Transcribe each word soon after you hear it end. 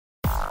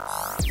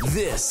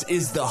This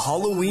is the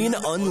Halloween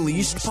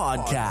Unleashed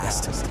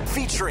podcast,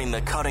 featuring the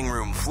cutting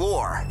room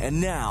floor. And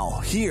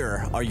now,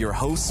 here are your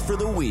hosts for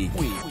the week.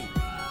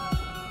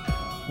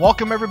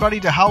 Welcome,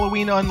 everybody, to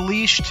Halloween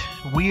Unleashed.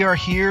 We are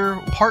here,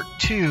 part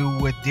 2,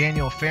 with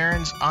Daniel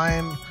Ferens.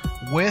 I'm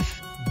with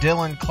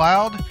Dylan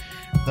Cloud,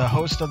 the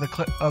host of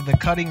the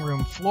cutting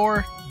room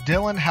floor.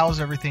 Dylan, how's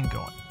everything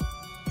going?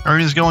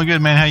 Everything's going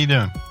good, man. How you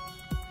doing?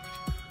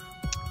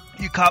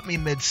 You caught me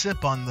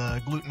mid-sip on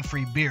the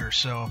gluten-free beer,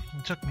 so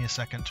it took me a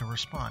second to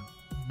respond.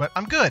 But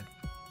I'm good.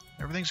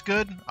 Everything's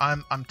good.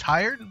 I'm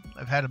tired.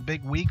 I've had a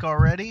big week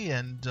already,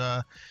 and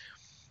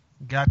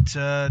got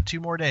 2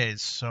 more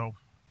days. So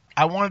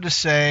I wanted to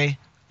say,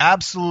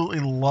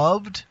 absolutely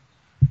loved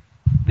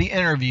the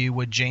interview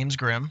with James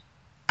Grimm.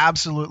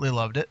 Absolutely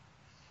loved it.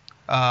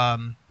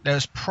 That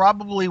was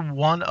probably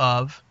one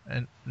of,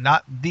 and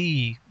not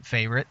the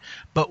favorite,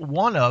 but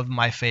one of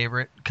my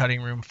favorite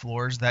cutting room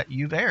floors that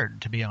you've aired,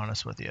 to be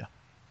honest with you.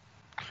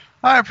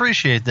 I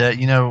appreciate that.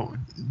 You know,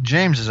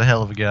 James is a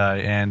hell of a guy,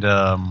 and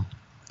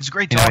he's a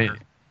great talker.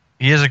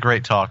 He is a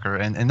great talker,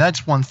 and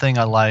that's one thing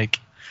I like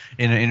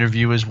in an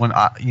interview is when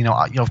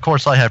of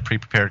course I have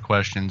pre-prepared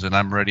questions and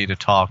I'm ready to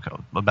talk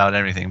about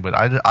everything, but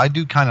I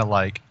do kind of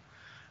like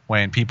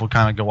when people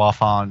kind of go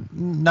off on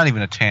not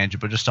even a tangent,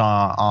 but just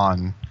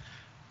on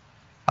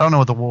I don't know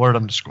what the word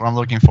I'm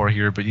looking for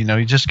here, but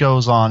he just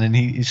goes on, and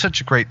he's such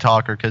a great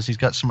talker because he's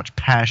got so much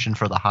passion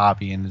for the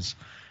hobby, and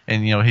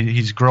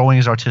he's growing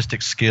his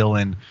artistic skill,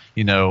 and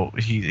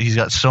he's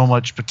got so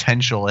much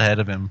potential ahead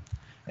of him,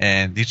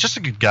 and he's just a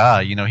good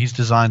guy. He's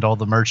designed all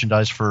the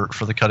merchandise for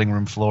the cutting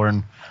room floor,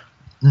 and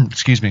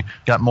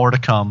got more to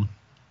come.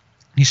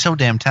 He's so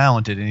damn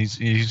talented, and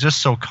he's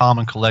just so calm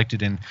and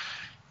collected, and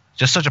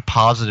just such a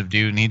positive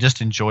dude, and he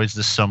just enjoys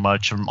this so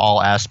much from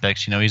all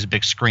aspects. He's a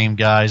big Scream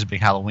guy, he's a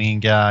big Halloween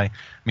guy. I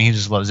mean, he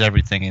just loves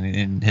everything,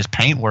 and his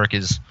paint work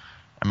is,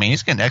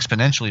 he's getting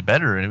exponentially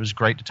better, and it was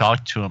great to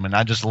talk to him, and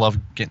I just love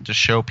getting to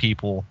show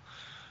people,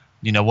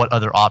 what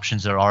other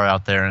options there are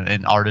out there,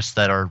 and artists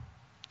that are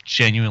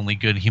genuinely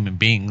good human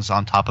beings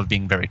on top of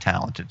being very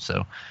talented.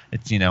 So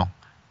it's,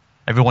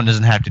 everyone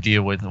doesn't have to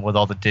deal with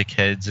all the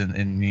dickheads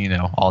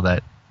and all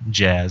that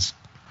jazz.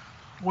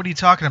 What are you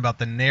talking about?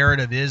 The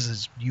narrative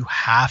is you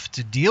have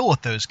to deal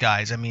with those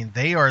guys. I mean,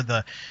 they are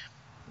the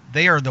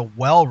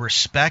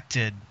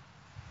well-respected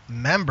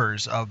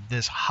members of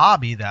this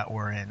hobby that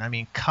we're in. I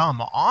mean, come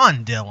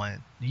on,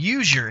 Dylan.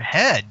 Use your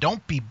head.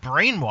 Don't be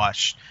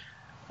brainwashed.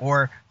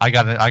 Or I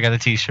got a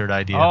T-shirt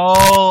idea.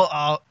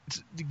 Oh,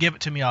 give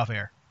it to me off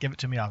air. Give it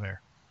to me off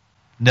air.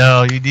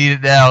 No, you need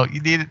it now.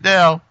 You need it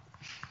now.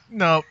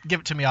 No, give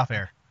it to me off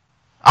air.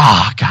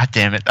 Ah, God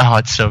damn it. Oh,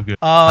 it's so good.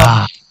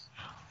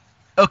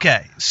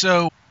 Okay,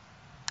 so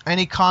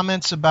any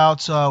comments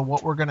about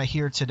what we're going to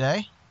hear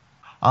today?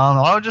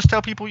 I would just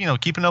tell people,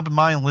 keep an open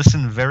mind and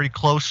listen very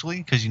closely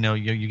because,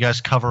 you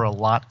guys cover a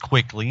lot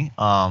quickly.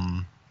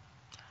 But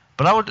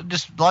I would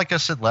just, like I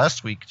said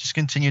last week, just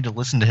continue to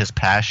listen to his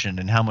passion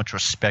and how much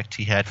respect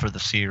he had for the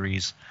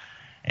series,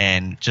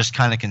 and just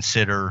kind of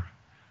consider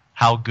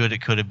how good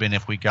it could have been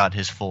if we got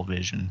his full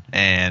vision,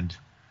 and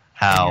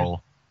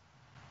how...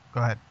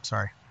 Go ahead.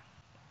 Sorry.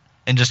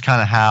 And just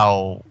kind of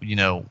how,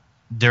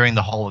 during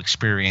the whole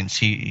experience,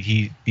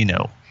 he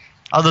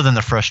other than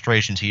the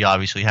frustrations he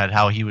obviously had,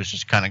 how he was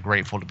just kind of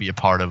grateful to be a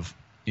part of,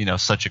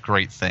 such a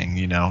great thing,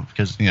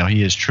 because,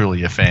 he is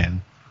truly a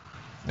fan.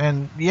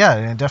 And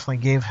yeah, it definitely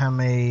gave him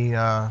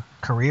a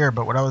career.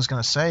 But what I was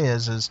going to say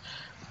is,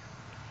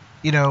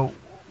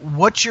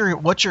 what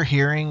you're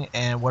hearing,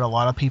 and what a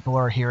lot of people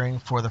are hearing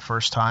for the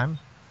first time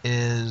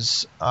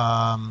is,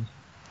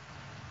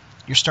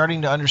 you're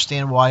starting to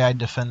understand why I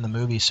defend the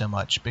movie so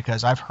much,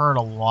 because I've heard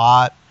a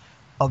lot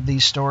of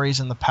these stories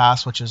in the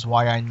past, which is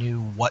why I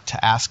knew what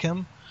to ask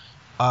him,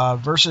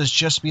 versus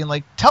just being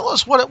like, tell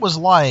us what it was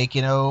like,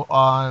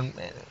 because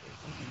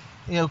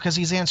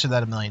he's answered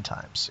that a million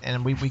times,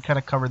 and we kind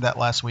of covered that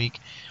last week.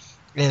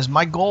 Is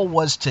my goal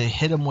was to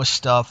hit him with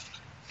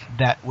stuff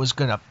that was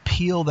going to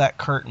peel that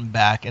curtain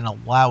back and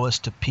allow us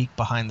to peek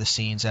behind the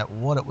scenes at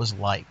what it was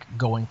like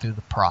going through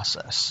the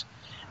process,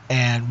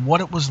 and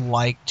what it was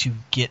like to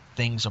get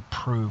things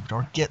approved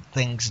or get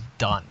things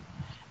done.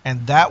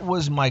 And that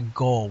was my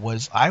goal,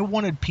 was I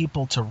wanted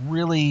people to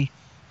really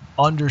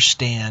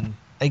understand,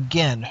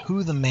 again,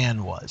 who the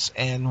man was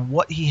and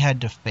what he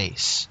had to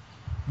face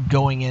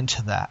going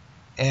into that.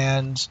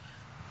 And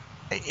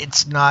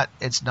it's not,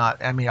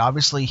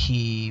 obviously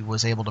he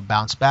was able to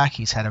bounce back.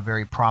 He's had a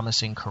very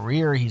promising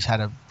career. He's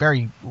had a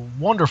very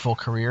wonderful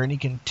career, and he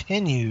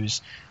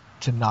continues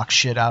to knock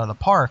shit out of the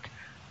park.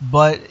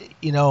 But,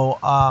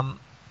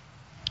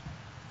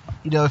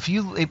 if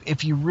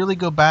you really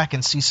go back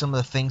and see some of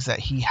the things that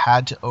he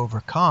had to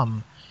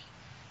overcome,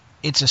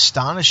 it's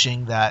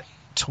astonishing that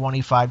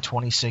 25,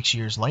 26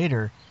 years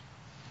later,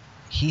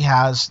 he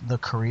has the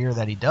career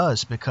that he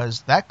does, because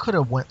that could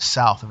have went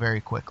south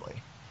very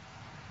quickly.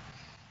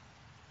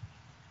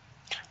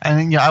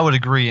 And I would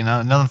agree. And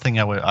another thing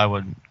I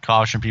would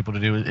caution people to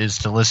do is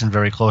to listen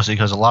very closely,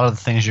 because a lot of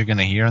the things you're going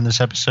to hear in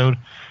this episode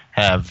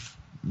have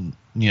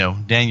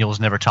Daniel's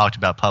never talked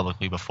about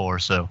publicly before,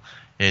 so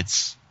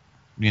it's,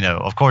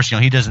 of course,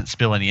 he doesn't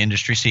spill any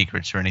industry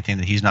secrets or anything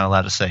that he's not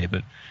allowed to say,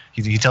 but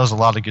he tells a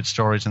lot of good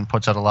stories and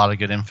puts out a lot of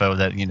good info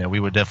that, we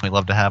would definitely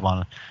love to have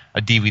on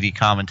a DVD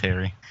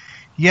commentary.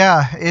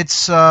 Yeah,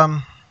 it's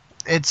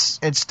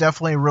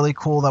definitely really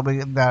cool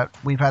that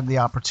we've had the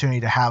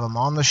opportunity to have him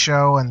on the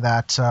show, and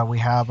that we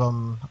have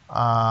him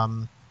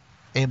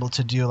able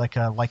to do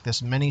like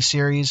this mini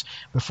series.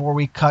 Before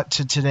we cut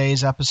to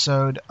today's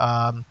episode,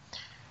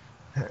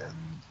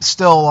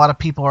 still a lot of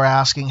people are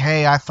asking,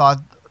 hey, I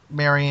thought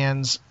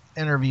Marianne's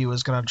interview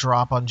was going to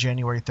drop on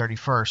January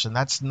 31st, and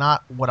that's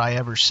not what I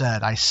ever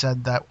said. I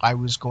said that I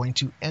was going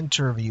to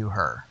interview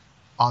her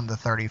on the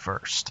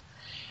 31st.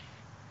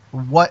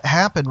 What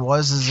happened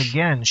was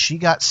again, she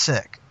got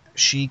sick.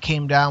 She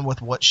came down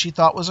with what she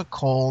thought was a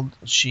cold.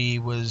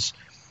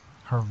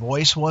 Her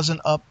voice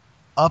wasn't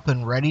up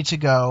and ready to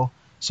go.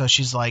 So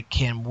she's like,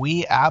 can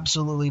we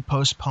absolutely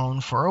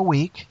postpone for a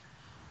week,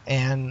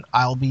 and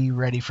I'll be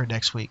ready for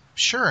next week?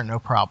 Sure, no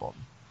problem.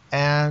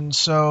 And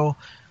so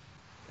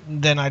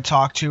then I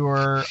talked to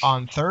her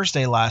on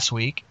Thursday last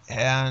week,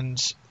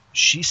 and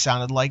she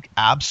sounded like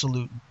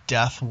absolute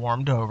death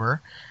warmed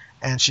over.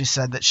 And she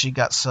said that she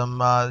got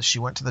she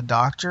went to the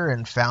doctor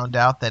and found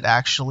out that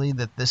actually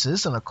that this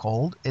isn't a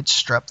cold, it's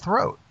strep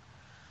throat.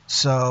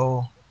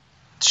 So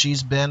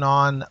she's been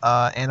on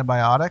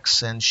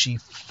antibiotics, and she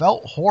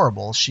felt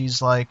horrible. She's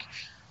like,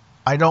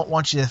 I don't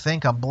want you to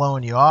think I'm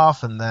blowing you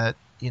off and that,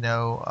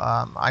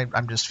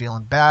 I'm just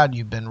feeling bad.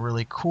 You've been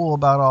really cool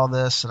about all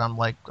this. And I'm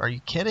like, are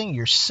you kidding?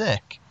 You're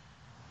sick.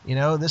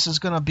 This is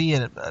going to be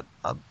a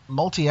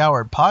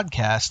multi-hour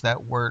podcast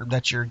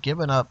that you're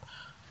giving up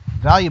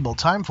valuable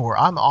time for.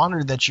 I'm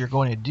honored that you're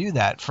going to do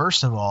that,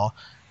 first of all.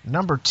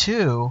 Number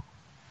two,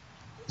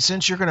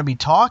 since you're going to be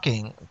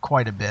talking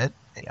quite a bit,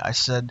 I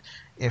said,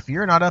 if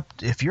you're not up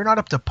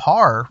to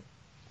par,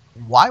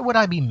 why would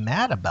I be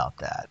mad about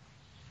that?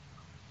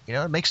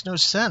 It makes no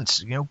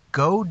sense.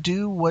 Go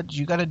do what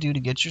you got to do to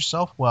get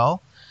yourself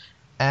well,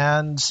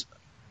 and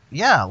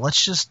yeah,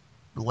 let's just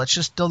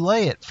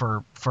delay it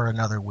for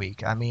another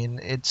week. I mean,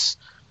 it's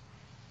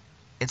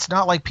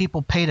not like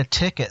people paid a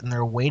ticket and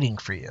they're waiting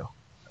for you.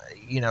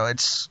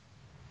 It's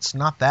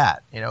not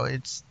that.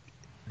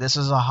 This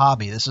is a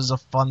hobby. This is a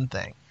fun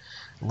thing.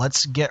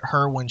 Let's get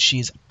her when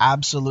she's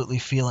absolutely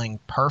feeling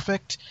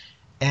perfect,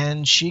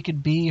 and she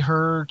could be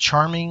her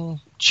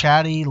charming,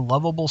 chatty,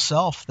 lovable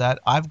self that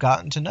I've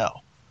gotten to know.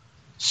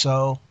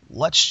 So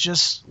let's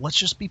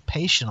just be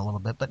patient a little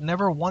bit. But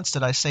never once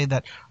did I say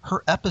that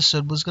her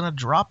episode was going to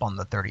drop on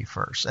the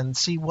 31st. And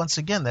see, once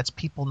again, that's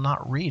people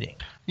not reading.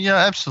 Yeah,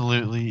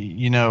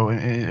 absolutely.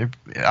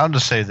 I'll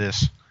just say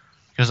this,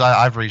 because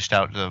I've reached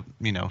out to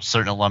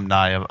certain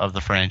alumni of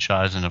the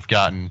franchise and have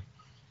gotten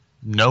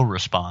no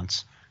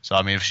response. So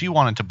I mean, if she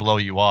wanted to blow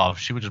you off,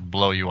 she would just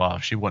blow you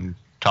off. She wouldn't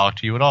talk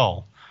to you at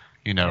all.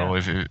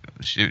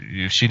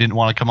 If she didn't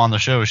want to come on the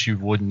show, she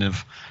wouldn't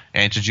have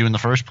answered you in the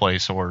first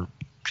place or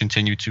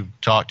continue to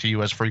talk to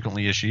you as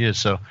frequently as she is.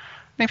 So I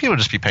mean, people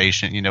just be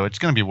patient. It's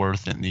going to be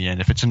worth it in the end.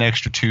 If it's an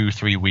extra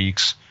 2-3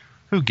 weeks,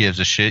 who gives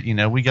a shit?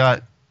 We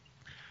got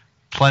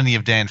plenty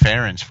of Dan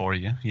Farrens for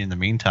you in the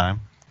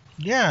meantime.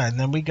 Yeah, and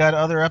then we got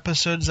other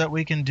episodes that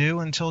we can do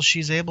until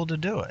she's able to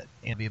do it.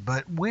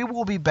 But we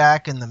will be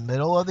back in the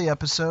middle of the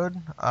episode,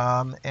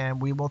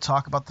 and we will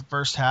talk about the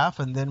first half,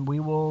 and then we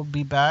will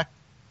be back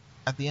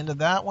at the end of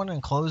that one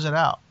and close it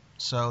out.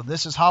 So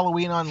this is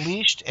Halloween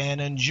Unleashed,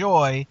 and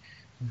enjoy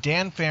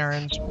Dan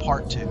Farrens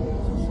Part 2.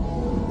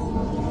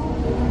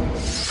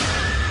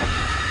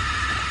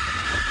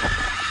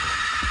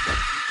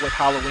 With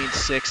Halloween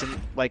 6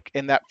 and like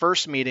in that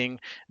first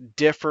meeting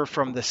differ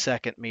from the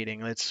second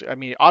meeting?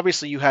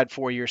 Obviously you had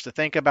 4 years to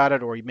think about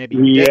it, or maybe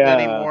you didn't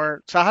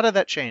anymore. So how did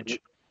that change?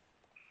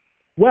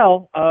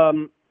 Well,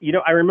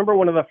 I remember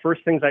one of the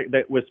first things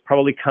that was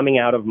probably coming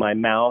out of my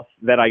mouth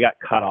that I got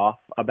cut off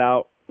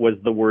about was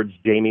the words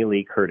Jamie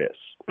Lee Curtis.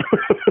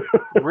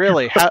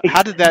 Really?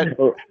 How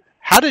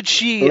did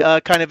she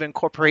kind of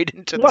incorporate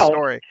into the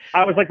story?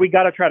 I was like, we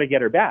got to try to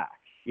get her back,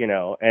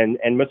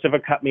 and Mustafa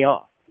cut me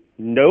off.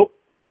 Nope.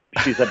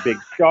 She's a big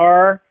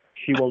star.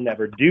 She will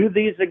never do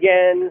these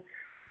again.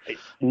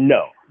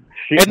 No.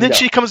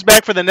 She comes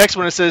back for the next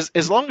one and says,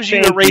 as long as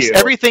you erase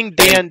everything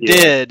Dan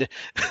did,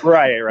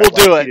 right. we'll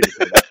do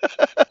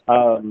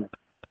it.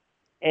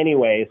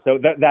 Anyway, so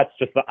that's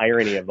just the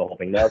irony of the whole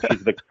thing. Now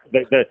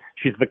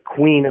she's the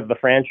queen of the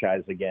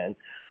franchise again.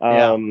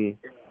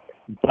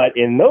 But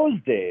in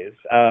those days,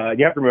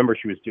 you have to remember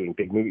she was doing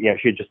big movies.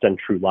 She had just done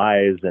True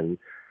Lies, and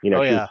she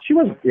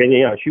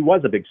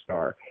was a big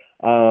star.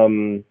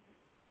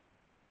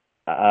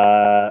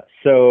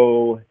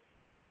 So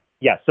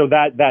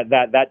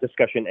that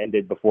discussion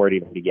ended before it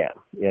even began,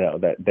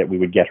 that we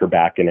would get her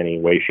back in any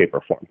way, shape,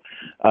 or form.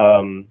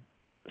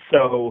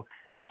 So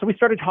we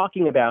started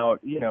talking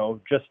about,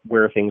 just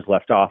where things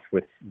left off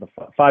with the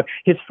five.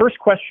 His first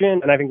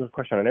question, and I think the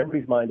question on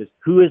everybody's mind, is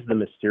who is the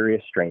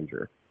mysterious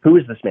stranger? Who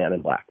is this man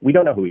in black? We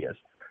don't know who he is.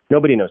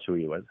 Nobody knows who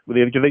he was.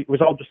 It was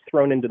all just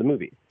thrown into the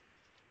movie.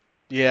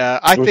 Yeah,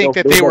 I There was think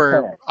no- that there they was no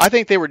were. plan. I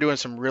think they were doing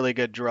some really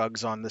good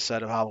drugs on the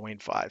set of Halloween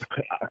 5.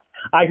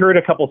 I heard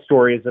a couple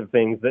stories of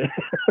things that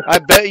I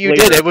bet you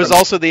later did. It was from-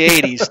 also the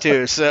 80s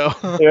too. So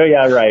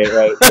yeah, right.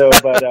 So,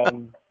 but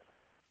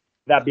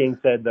that being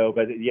said, though,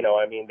 but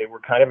I mean, they were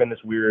kind of in this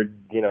weird,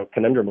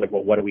 conundrum. Like,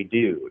 well, what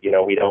do?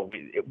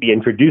 We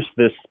introduced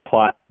this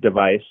plot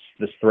device,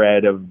 this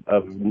thread of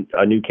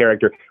a new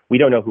character. We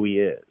don't know who he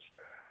is.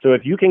 So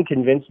if you can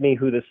convince me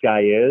who this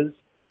guy is,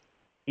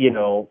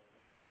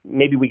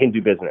 maybe we can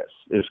do business.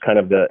 Is kind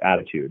of the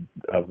attitude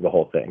of the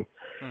whole thing.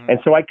 Mhm. And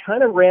so I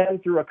kind of ran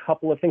through a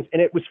couple of things,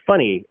 and it was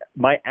funny.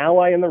 My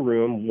ally in the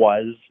room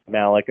was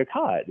Malik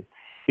Akkad,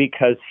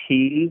 because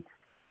he,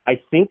 I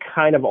think,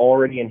 kind of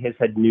already in his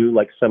head knew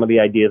like some of the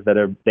ideas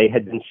that they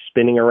had been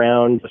spinning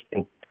around just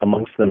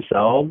amongst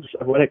themselves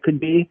of what it could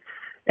be.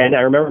 And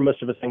I remember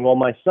most of us saying, well,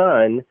 my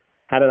son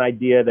had an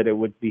idea that it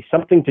would be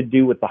something to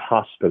do with the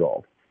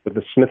hospital, with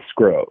the Smiths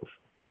Grove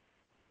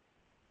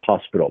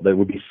Hospital. There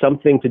would be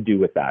something to do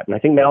with that. And I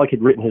think Malik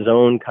had written his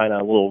own kind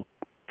of little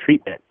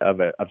treatment of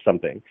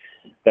something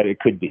that it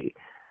could be.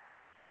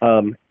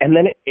 And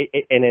then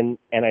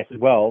and I said,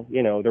 well,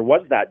 there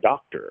was that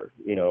doctor,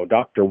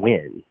 Dr.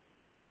 Wynn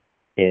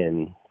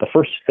in the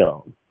first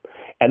film.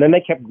 And then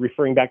they kept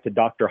referring back to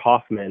Dr.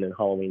 Hoffman in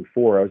Halloween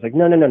 4. I was like,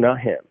 no, not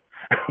him.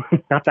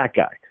 Not that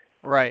guy.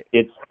 right.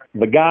 It's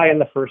the guy in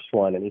the first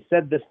one. And he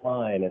said this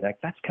line, and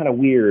that's kind of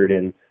weird.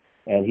 And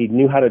he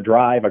knew how to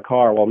drive a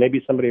car. Well,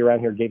 maybe somebody around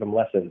here gave him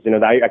lessons.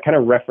 I kind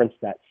of referenced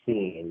that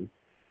scene.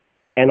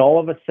 And all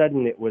of a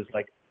sudden it was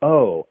like,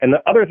 oh. And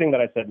the other thing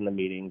that I said in the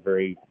meeting,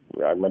 I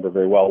remember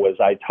very well, was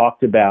I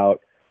talked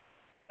about,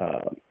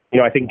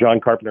 I think John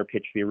Carpenter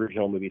pitched the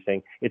original movie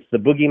saying, it's the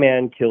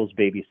boogeyman kills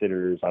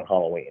babysitters on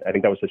Halloween. I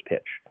think that was his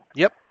pitch.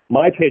 Yep.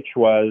 My pitch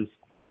was,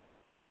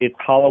 it's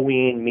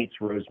Halloween meets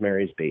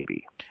Rosemary's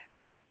Baby.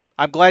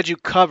 I'm glad you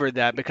covered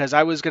that, because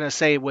I was going to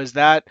say, was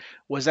that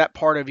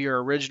part of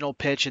your original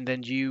pitch, and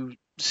then you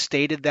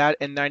stated that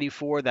in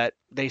 '94 that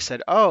they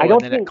said, oh, and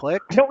then it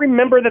clicked? I don't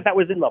remember that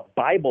was in the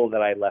Bible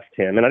that I left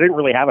him, and I didn't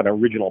really have an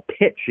original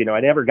pitch. I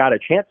never got a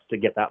chance to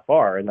get that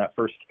far in that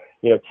first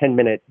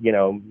 10-minute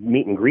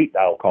meet and greet,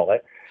 I'll call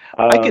it.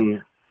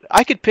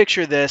 I could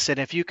picture this, and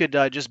if you could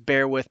just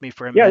bear with me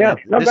for a Yeah, minute.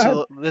 yeah.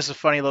 No, This is a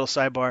funny little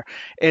sidebar.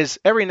 Is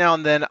every now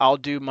and then I'll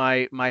do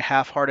my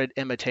half-hearted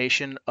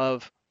imitation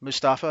of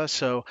Mustafa.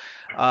 So,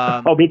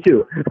 oh, me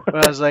too.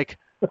 I was like,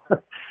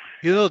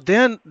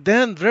 then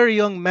very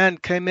young man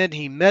came in.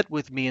 He met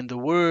with me, and the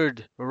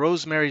word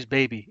Rosemary's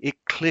Baby, it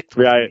clicked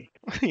with me.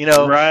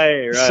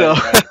 Right. So,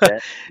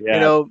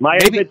 yeah. My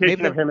maybe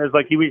imitation of him is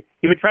like he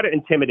would try to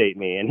intimidate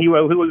me, and he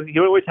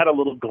always had a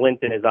little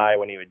glint in his eye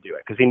when he would do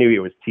it, because he knew he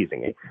was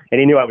teasing me,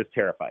 and he knew I was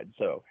terrified.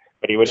 So,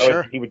 but he would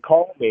he would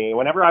call me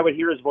whenever I would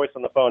hear his voice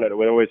on the phone. It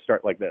would always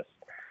start like this,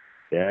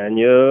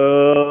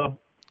 Daniel.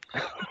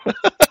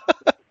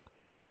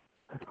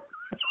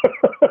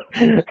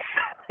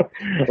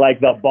 Like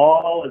the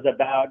ball is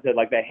about to,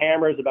 like the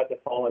hammer is about to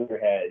fall on your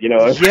head,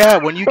 Yeah,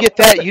 when you get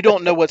that, you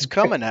don't know what's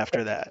coming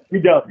after that. You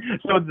don't.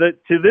 So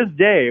to this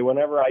day,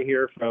 whenever I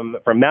hear from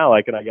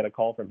Malik and I get a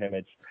call from him,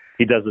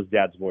 he does his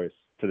dad's voice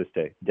to this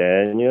day.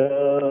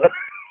 Daniel.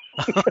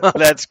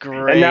 That's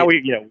great. And now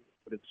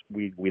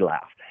we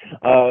laugh.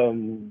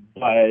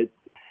 But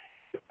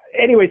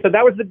anyway, so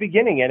that was the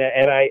beginning,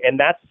 and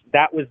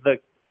that was the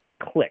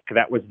click.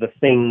 That was the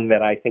thing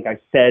that I think I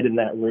said in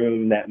that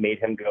room that made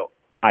him go,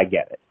 I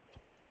get it.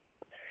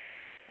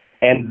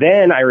 And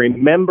then I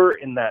remember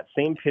in that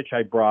same pitch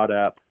I brought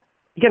up,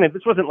 again,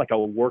 this wasn't like a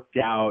worked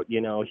out,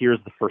 here's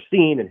the first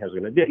scene and here's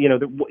going to do,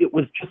 it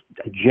was just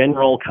a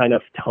general kind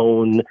of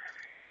tone.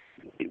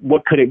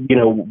 What could it,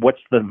 what's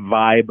the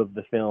vibe of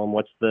the film?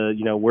 What's the,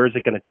 where's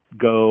it going to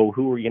go?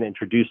 Who are you going to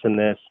introduce in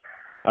this?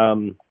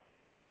 And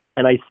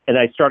I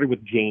started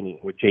with Janie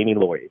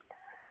Lloyd,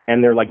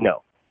 and they're like,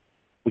 no,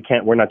 we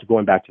can't, we're not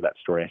going back to that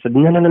story. I said,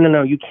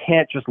 no, you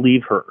can't just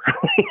leave her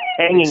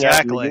hanging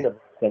out in the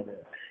universe.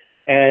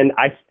 And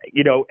I,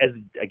 as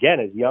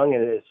young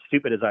and as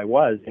stupid as I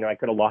was, I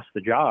could have lost the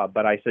job,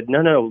 but I said,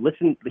 no,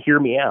 listen, hear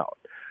me out.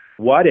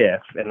 What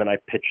if, and then I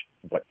pitched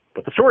what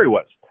the story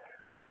was.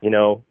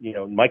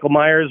 Michael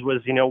Myers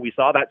was, we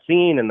saw that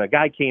scene and the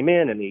guy came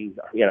in and he,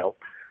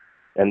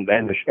 and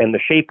the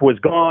shape was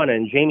gone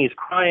and Jamie's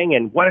crying.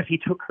 And what if he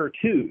took her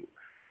too?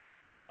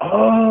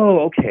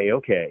 Oh,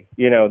 okay.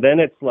 Then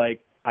it's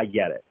like, I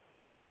get it.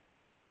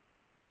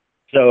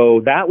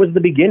 So that was the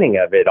beginning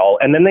of it all.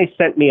 And then they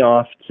sent me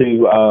off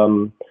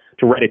to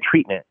write a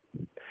treatment.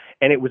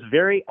 And it was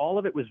all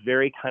of it was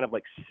very kind of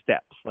like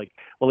steps. Like,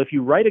 well, if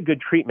you write a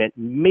good treatment,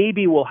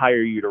 maybe we'll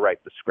hire you to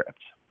write the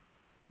script.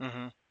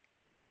 Mm-hmm.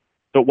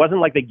 So it wasn't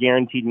like they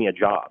guaranteed me a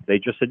job. They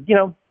just said,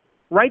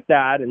 write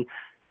that. And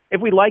if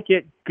we like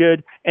it,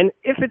 good. And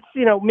if it's,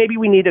 maybe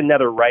we need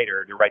another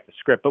writer to write the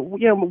script. But,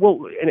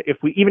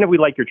 if we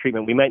like your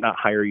treatment, we might not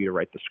hire you to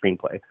write the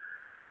screenplay.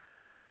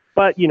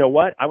 But you know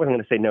what? I wasn't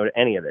going to say no to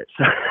any of it.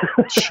 So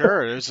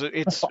Sure.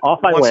 It's off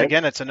I once went.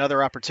 Again, it's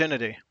another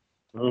opportunity.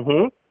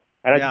 Mm-hmm.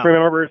 And I just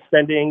remember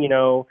spending,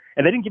 and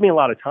they didn't give me a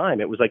lot of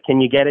time. It was like,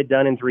 can you get it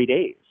done in 3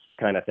 days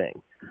kind of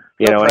thing, No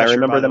and pressure, I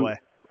remember by the them. way.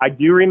 I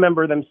do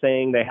remember them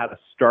saying they had a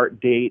start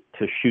date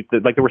to shoot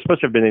like they were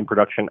supposed to have been in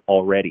production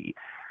already.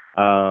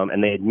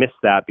 And they had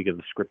missed that because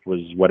the script was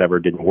whatever,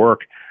 didn't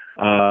work.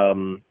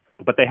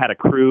 But they had a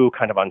crew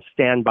kind of on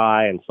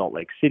standby in Salt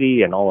Lake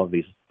City, and all of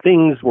these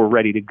things were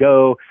ready to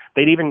go.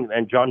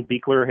 And John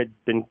Buechler had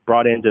been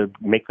brought in to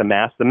make the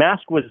mask. The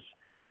mask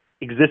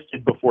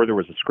existed before there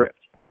was a script.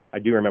 I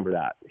do remember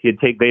that.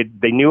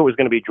 They knew it was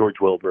going to be George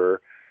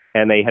Wilbur,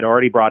 and they had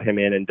already brought him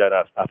in and done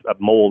a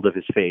mold of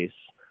his face.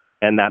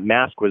 And that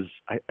mask was,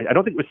 I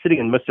don't think it was sitting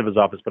in Mustafa's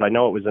office, but I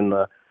know it was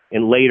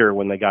in later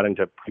when they got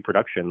into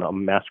pre-production. The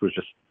mask was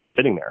just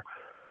sitting there,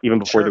 even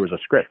before there was a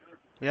script.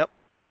 Yep.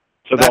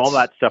 So all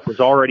that stuff was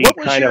already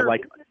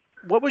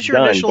What was your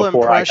initial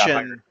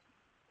impression?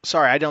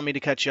 Sorry, I don't mean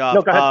to cut you off.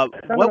 No, go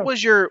ahead. What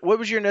was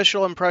your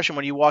initial impression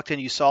when you walked in?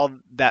 You saw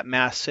that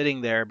mask sitting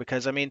there,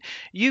 because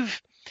you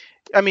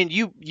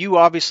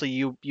obviously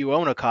you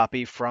own a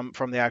copy from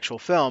the actual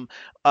film.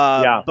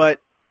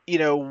 But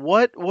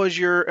what was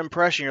your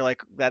impression? You're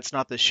like, that's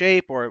not the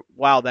shape, or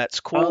wow, that's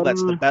cool.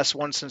 That's the best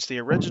one since the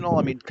original.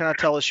 I mean, kind of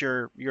tell us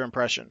your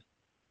impression.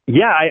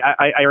 Yeah,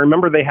 I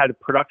remember they had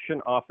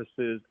production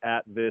offices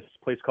at this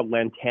place called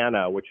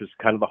Lantana, which is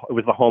it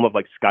was the home of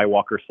like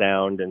Skywalker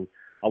Sound, and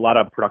a lot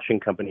of production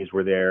companies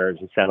were there. It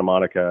was in Santa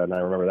Monica, and I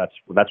remember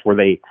that's where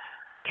they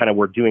kind of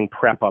were doing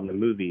prep on the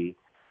movie.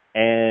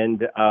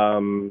 And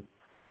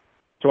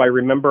so I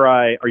remember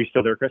are you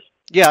still there, Chris?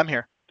 Yeah, I'm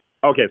here.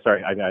 Okay,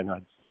 sorry, I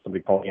know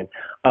somebody calling in.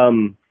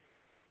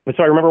 But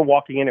so I remember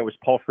walking in. It was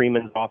Paul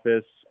Freeman's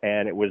office,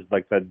 and it was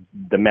like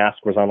the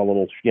mask was on a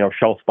little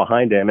shelf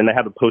behind him, and they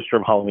had a poster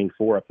of Halloween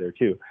 4 up there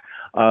too.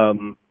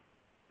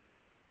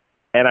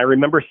 And I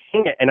remember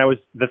seeing it, and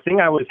the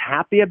thing I was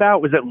happy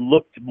about was it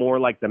looked more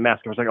like the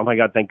mask. I was like, oh my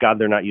god, thank God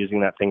they're not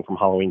using that thing from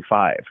Halloween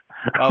 5.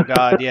 Oh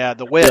god, yeah,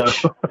 the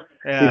witch.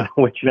 Yeah,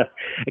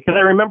 because I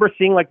remember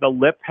seeing like the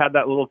lip had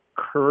that little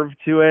curve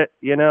to it,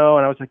 and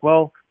I was like,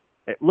 well,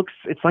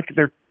 it's like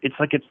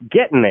it's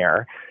getting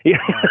there.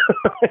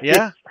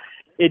 Yeah.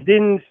 It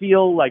didn't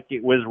feel like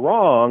it was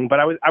wrong, but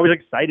I was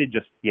excited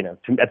just,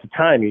 at the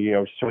time,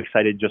 so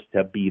excited just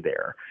to be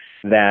there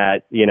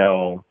that,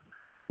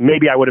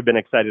 maybe I would have been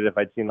excited if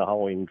I'd seen the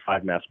Halloween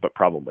 5 mask, but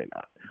probably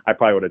not. I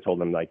probably would have told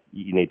them, like,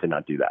 you need to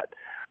not do that.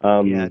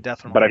 Yeah,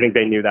 definitely. But I think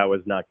they knew that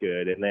was not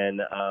good. And then,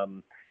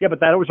 but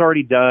that was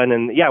already done.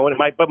 And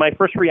but my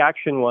first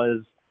reaction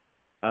was,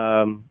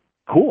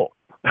 cool.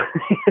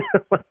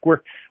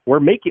 We're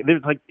making,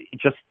 there's like,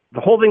 just the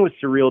whole thing was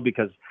surreal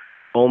because,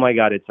 oh my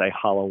God, it's a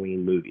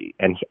Halloween movie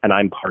and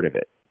I'm part of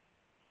it.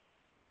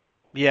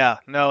 Yeah,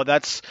 no,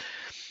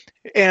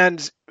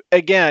 and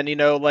again, you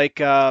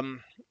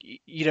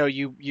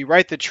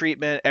write the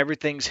treatment,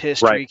 everything's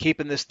history, right.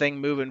 Keeping this thing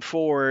moving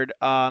forward.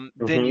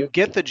 Then you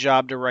get the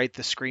job to write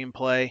the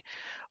screenplay.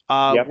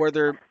 Were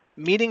there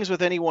meetings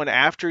with anyone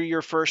after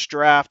your first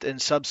draft and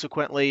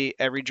subsequently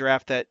every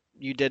draft that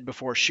you did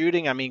before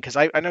shooting? I mean, because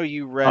I know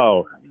you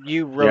wrote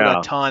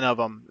a ton of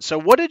them. So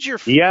what did your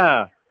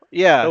kind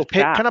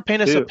of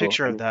paint us a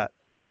picture of that?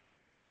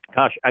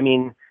 Gosh, I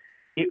mean,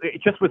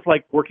 it just was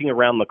like working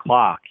around the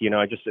clock.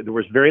 There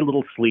was very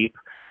little sleep.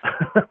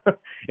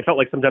 It felt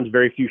like sometimes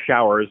very few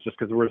showers just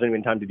because there wasn't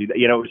even time to do that.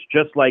 It was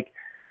just like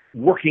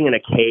working in a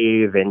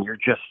cave and you're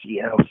just,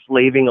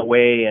 slaving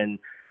away and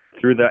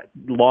through the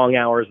long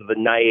hours of the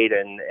night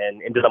and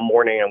into the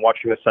morning and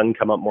watching the sun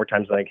come up more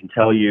times than I can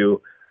tell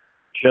you,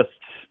 just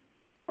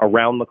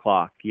around the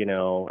clock, and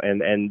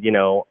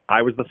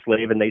I was the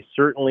slave and they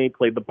certainly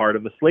played the part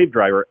of the slave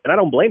driver, and I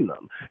don't blame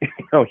them.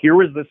 Here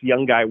was this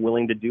young guy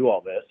willing to do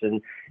all this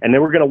and they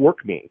were going to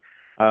work me.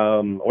 I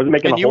wasn't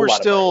making and a you whole were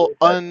lot still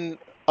of money,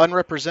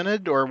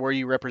 unrepresented, or were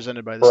you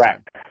represented by this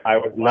correct. time? I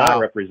was not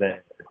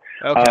represented.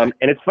 Okay. And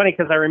it's funny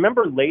because I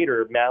remember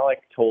later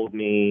Malik told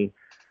me,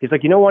 he's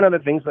like, one of the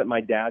things that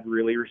my dad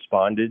really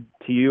responded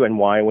to you and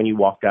why when you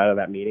walked out of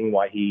that meeting,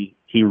 why he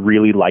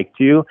really liked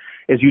you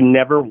is you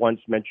never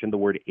once mentioned the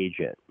word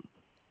agent.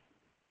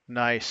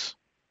 Nice.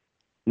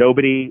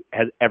 Nobody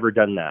has ever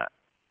done that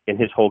in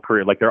his whole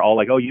career. Like they're all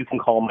like, oh, you can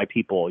call my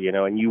people,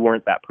 and you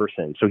weren't that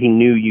person. So he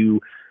knew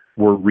you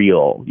were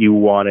real. You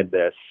wanted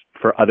this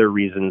for other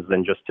reasons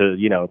than just to,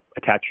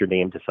 attach your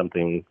name to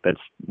something that's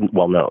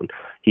well known.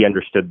 He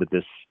understood that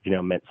this,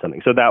 meant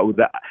something. So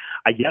that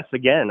I guess,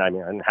 again, I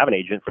mean, I didn't have an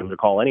agent for him to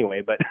call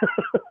anyway, but,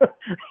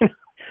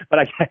 but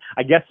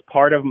I guess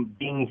part of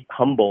being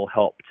humble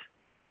helped.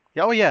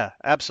 Oh yeah,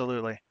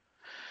 absolutely.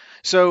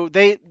 So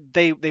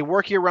they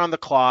work you around the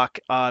clock.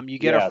 You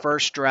get a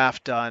first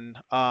draft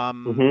done.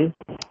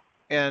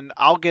 And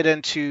I'll get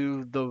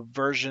into the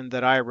version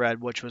that I read,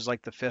 which was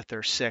like the 5th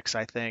or 6th,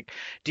 I think.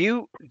 Do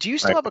you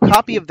still have a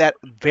copy of that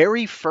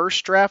very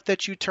first draft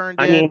that you turned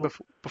in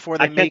before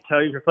they I can't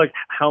tell you just like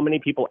how many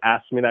people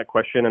ask me that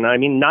question, and I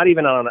mean not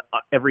even on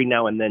every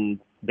now and then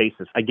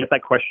basis. I get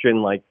that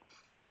question like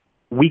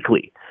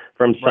weekly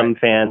from some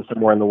fan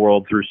somewhere in the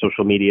world through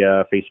social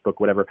media, Facebook,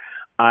 whatever.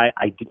 I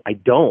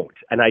don't,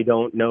 and I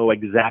don't know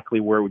exactly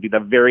where it would be. The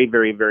very,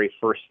 very, very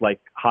first, like,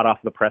 hot off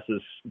the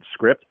presses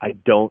script, I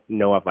don't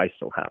know if I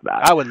still have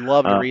that. I would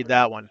love to read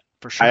that one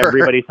for sure.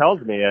 Everybody tells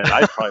me, and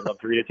I'd probably love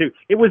to read it too.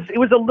 It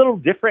was a little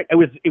different.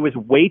 It was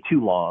way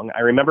too long.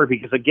 I remember,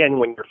 because again,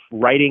 when you're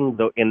writing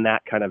in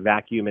that kind of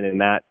vacuum and in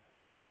that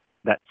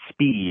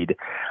speed,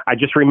 I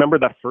just remember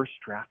the first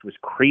draft was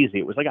crazy.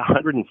 It was like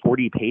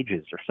 140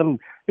 pages or something.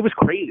 It was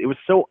crazy. It was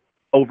so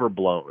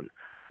overblown,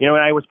 and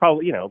I was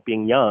probably,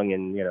 being young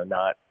and,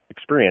 not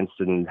experienced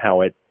in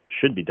how it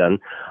should be done.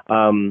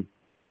 Even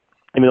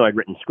though I'd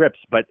written scripts,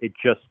 but it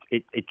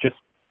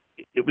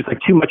was like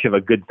too much of a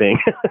good thing.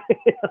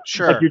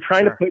 Sure. Like, you're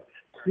trying to put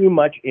too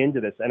much into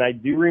this. And I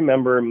do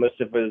remember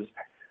most of his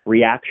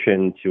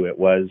reaction to it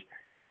was,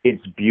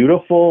 it's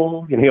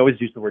beautiful. He always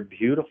used the word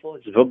beautiful.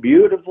 It's so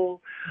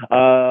beautiful.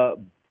 But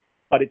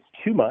it's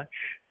too much.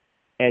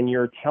 And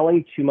you're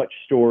telling too much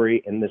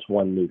story in this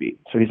one movie.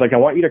 So he's like, I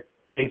want you to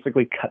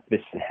basically cut this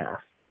in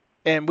half.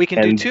 And we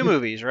can do 2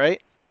 movies, right?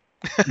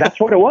 That's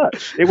what it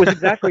was. It was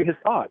exactly his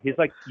thought. He's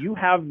like, you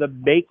have the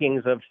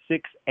makings of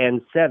 6 and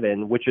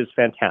 7, which is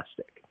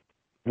fantastic.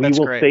 That's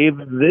will great. Save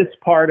this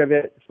part of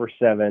it for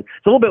 7. It's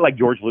a little bit like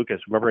George Lucas.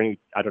 Remember,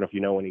 I don't know if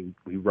you know, when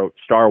he wrote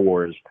Star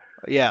Wars.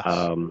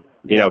 Yeah.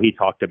 He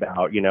talked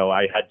about,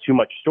 I had too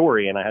much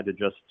story and I had to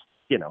just,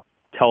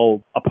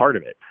 tell a part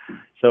of it.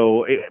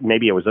 So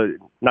maybe it was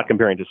not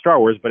comparing to Star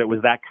Wars, but it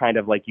was that kind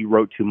of like, you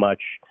wrote too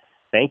much.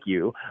 Thank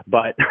you,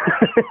 but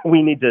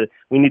we need to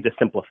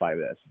simplify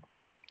this.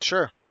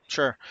 Sure.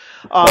 So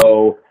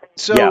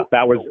yeah,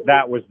 that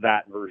was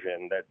that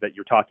version that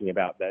you're talking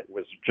about. That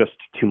was just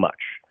too much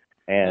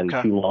and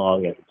too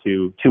long and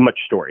too much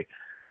story.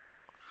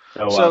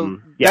 So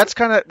that's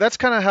kind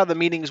of how the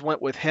meetings went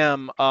with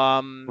him.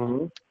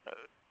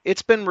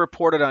 It's been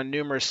reported on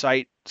numerous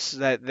sites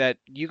that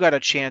you got a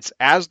chance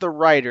as the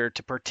writer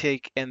to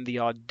partake in the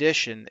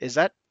audition. Is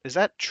that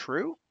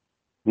true?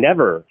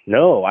 Never.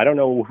 No, I don't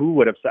know who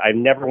would have said. I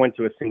never went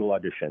to a single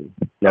audition.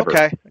 Never.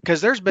 Okay,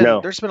 because there's been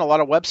a lot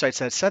of websites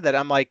that said that.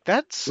 I'm like,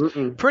 that's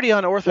pretty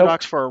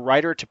unorthodox for a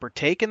writer to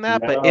partake in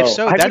that. But if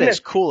so, that is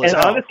cool as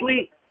hell. And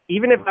honestly,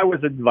 even if I was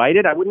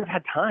invited, I wouldn't have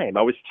had time.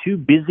 I was too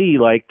busy,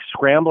 like,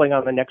 scrambling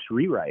on the next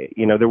rewrite.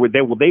 They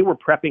were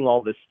prepping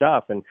all this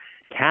stuff and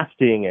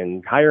casting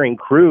and hiring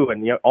crew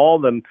and all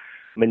the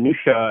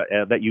minutia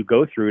that you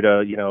go through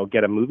to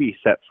get a movie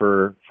set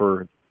for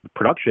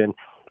production.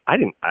 I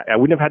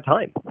wouldn't have had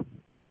time,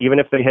 even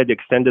if they had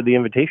extended the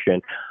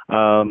invitation.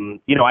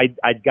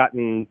 I'd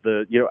gotten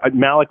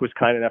Malick was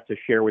kind enough to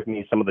share with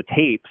me some of the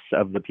tapes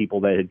of the people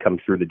that had come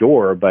through the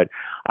door, but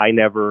I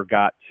never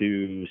got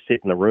to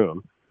sit in the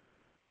room.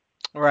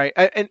 Right.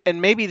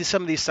 And maybe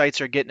some of these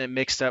sites are getting it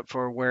mixed up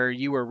for where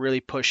you were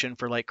really pushing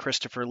for, like,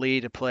 Christopher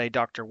Lee to play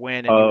Dr.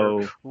 Wynn, and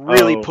you were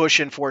really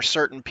pushing for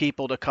certain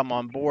people to come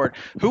on board.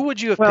 Who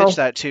would you have pitched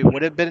that to?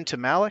 Would it have been to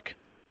Malick?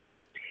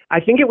 I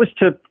think it was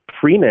to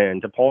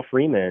Paul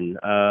Freeman.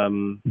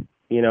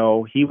 He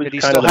was Did he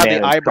kind still of have the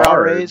the eyebrow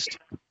raised?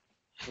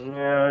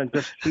 Yeah,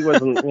 he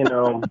wasn't,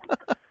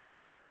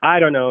 I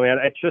don't know, man.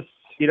 It's just,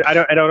 I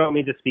don't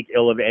mean to speak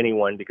ill of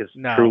anyone, because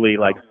truly,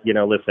 like,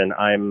 listen,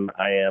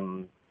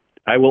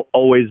 I will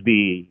always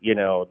be,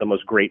 the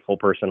most grateful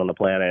person on the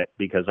planet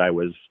because I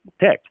was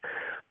picked.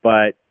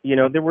 But,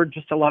 there were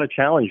just a lot of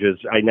challenges.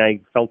 I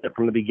felt it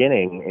from the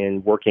beginning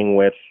in working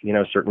with,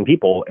 certain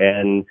people,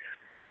 and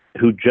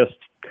who just,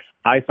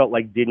 I felt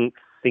like didn't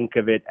think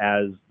of it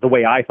as the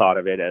way I thought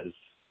of it, as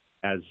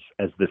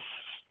this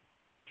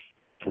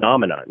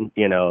phenomenon,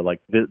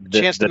 like the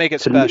chance to make it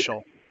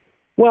special.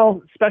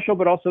 Well, special,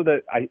 but also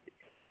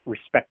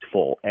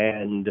respectful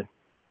and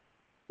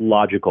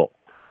logical.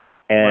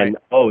 And,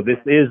 this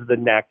is the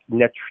next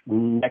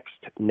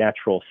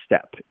natural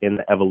step in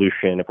the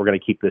evolution. If we're going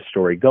to keep this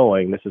story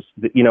going, this is,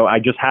 I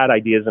just had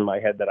ideas in my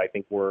head that I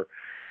think were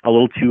a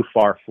little too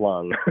far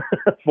flung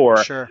for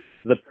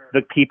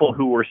the people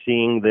who were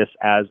seeing this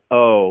as,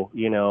 I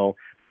hate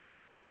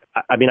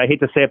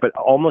to say it, but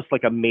almost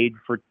like a made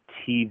for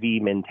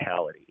TV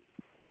mentality.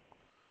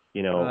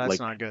 That's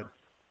not good.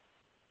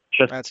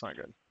 That's not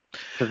good.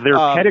 Because their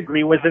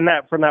pedigree was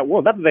from that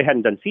world. Not that they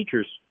hadn't done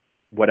features,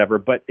 whatever,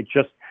 but it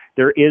just,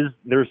 there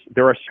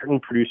are certain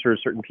producers,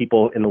 certain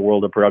people in the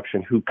world of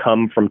production who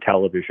come from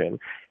television.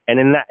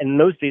 And in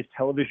those days,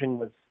 television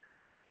was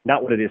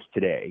not what it is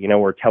today,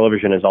 where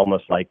television is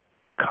almost like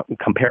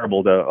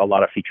comparable to a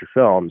lot of feature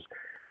films.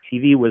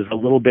 TV was a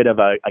little bit of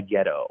a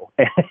ghetto.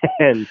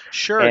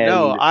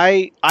 No,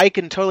 I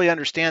can totally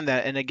understand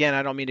that. And again,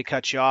 I don't mean to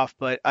cut you off,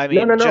 but I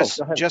mean,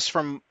 just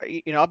from,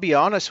 I'll be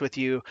honest with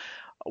you.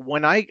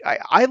 When I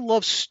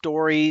love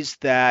stories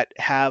that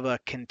have a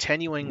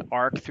continuing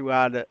arc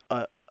throughout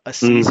a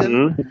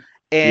season.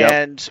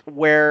 and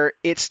where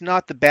it's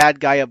not the bad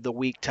guy of the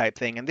week type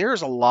thing. And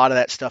there's a lot of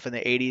that stuff in the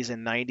 80s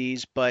and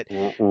 90s, but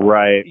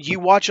right. you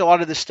watch a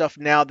lot of the stuff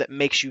now that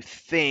makes you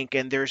think,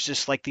 and there's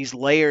just like these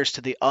layers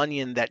to the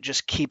onion that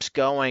just keeps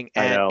going,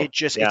 and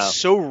it's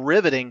so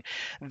riveting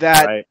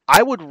that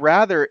I would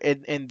rather,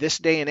 in this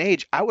day and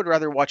age, I would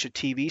rather watch a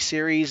TV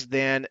series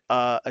than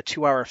a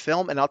 2-hour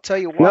film. And I'll tell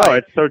you why. No,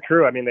 it's so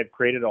true. I mean, they've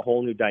created a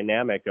whole new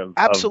dynamic of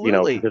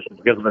absolutely because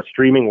of the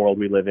streaming world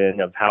we live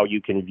in, of how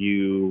you can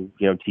view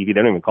TV. They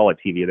don't even call it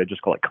TV; they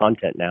just call it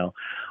content now.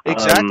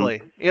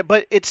 Exactly.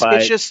 But it's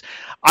just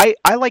I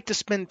like to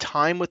spend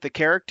time with the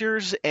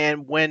characters,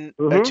 and when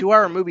a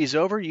 2-hour movie's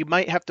over, you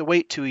might have to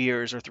wait 2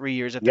 years or 3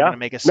 years if they're going to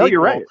make a sequel. No,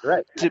 you're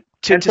right.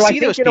 To see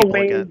those people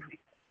again.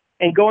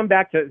 And going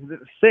back to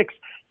 6,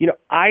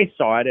 I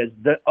saw it as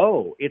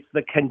it's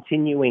the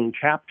continuing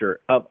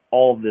chapter of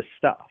all this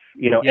stuff.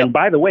 And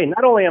by the way,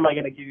 not only am I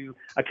going to give you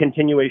a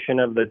continuation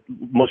of the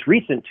most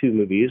recent 2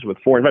 movies with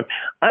 4 and 5,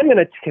 I'm going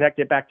to connect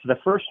it back to the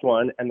first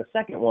one and the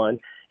second one,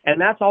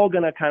 and that's all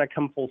going to kind of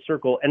come full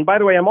circle. And by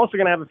the way, I'm also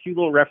going to have a few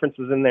little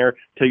references in there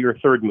to your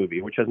third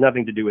movie, which has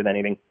nothing to do with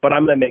anything, but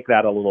I'm going to make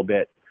that a little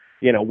bit,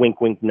 wink,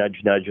 wink,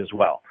 nudge, nudge as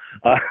well.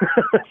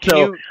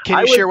 Can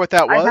you share what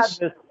that was?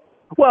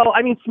 Well,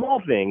 I mean,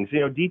 small things,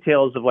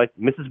 details of like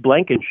Mrs.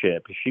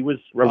 Blankenship. She was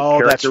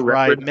that's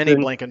right, Minnie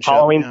Blankenship.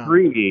 Halloween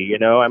 3,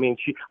 I mean,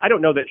 I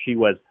don't know that she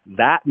was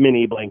that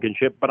Minnie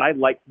Blankenship, but I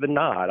liked the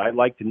nod. I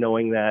liked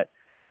knowing that,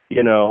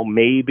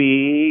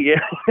 maybe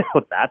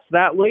that's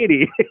that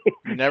lady.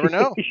 You never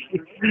know.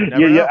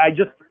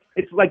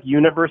 It's like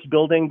universe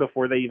building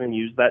before they even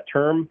use that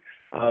term.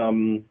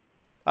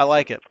 I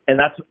like it.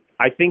 And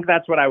I think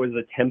that's what I was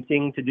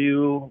attempting to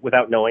do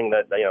without knowing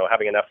that,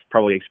 having enough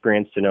probably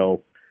experience to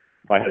know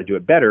if I had to do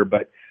it better.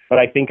 But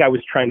I think I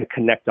was trying to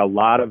connect a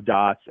lot of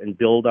dots and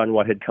build on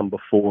what had come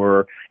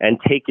before and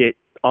take it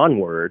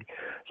onward.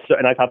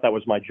 And I thought that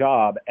was my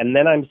job. And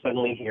then I'm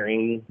suddenly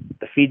hearing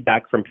the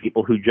feedback from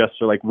people who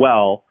just are like,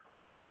 well,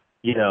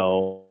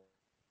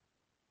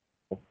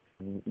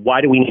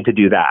 why do we need to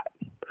do that?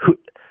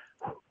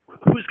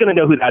 Who's going to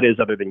know who that is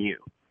other than you?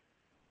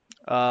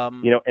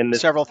 And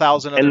several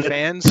thousand other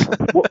fans.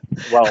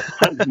 well,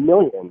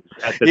 millions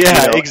at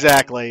this.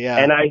 Exactly. Yeah.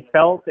 And I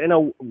felt in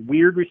a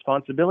weird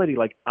responsibility,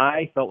 like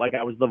I felt like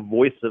I was the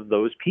voice of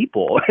those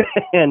people.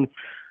 And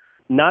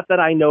not that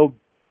I know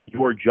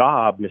your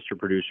job, Mr.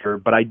 Producer,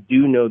 but I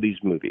do know these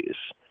movies.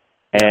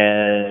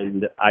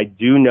 And I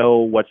do know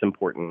what's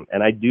important.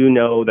 And I do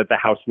know that the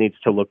house needs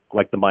to look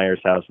like the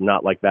Myers house,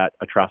 not like that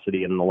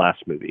atrocity in the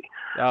last movie.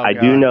 I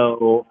do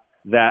know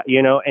that,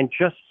 and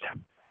just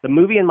the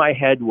movie in my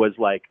head was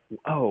like,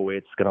 oh,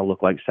 it's going to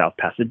look like South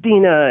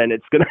Pasadena, and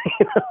it's going to,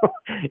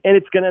 and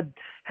it's going to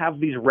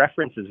have these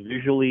references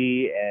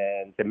visually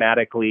and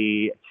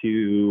thematically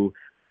to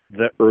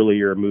the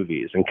earlier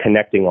movies and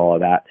connecting all of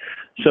that.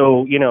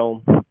 So,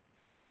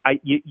 I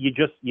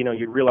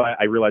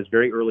realized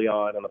very early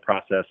on in the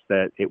process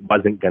that it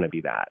wasn't going to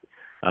be that.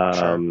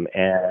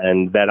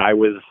 And that I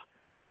was,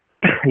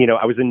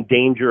 I was in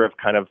danger of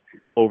kind of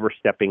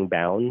overstepping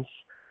bounds.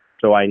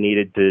 So I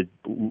needed to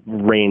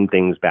rein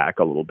things back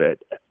a little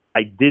bit.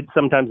 I did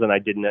sometimes, and I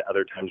didn't at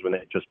other times when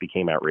it just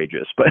became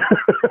outrageous. But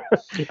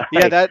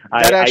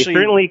I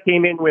certainly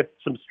came in with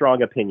some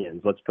strong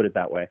opinions. Let's put it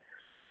that way.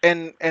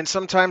 And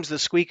sometimes the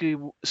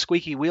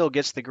squeaky wheel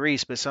gets the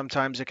grease, but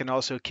sometimes it can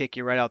also kick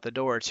you right out the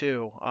door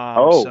too.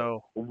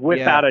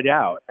 Without a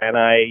doubt. And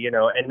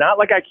and not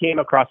like I came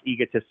across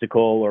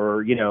egotistical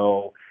or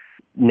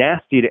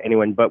nasty to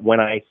anyone, but when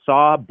I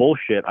saw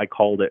bullshit, I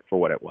called it for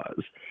what it was.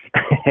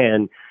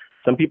 And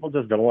some people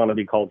just don't want to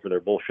be called for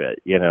their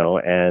bullshit,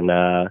 and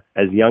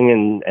as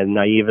young and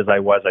naive as I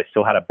was, I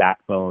still had a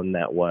backbone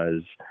that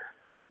was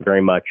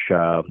very much,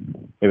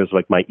 it was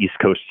like my East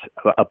Coast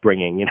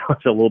upbringing,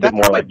 it's a little bit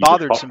more like. That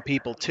probably bothered some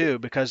people too,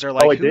 because they're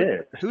like,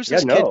 who's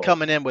this kid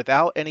coming in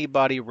without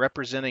anybody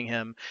representing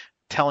him,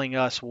 telling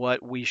us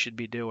what we should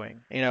be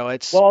doing?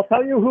 It's. Well, I'll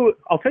tell you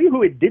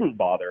who it didn't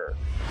bother.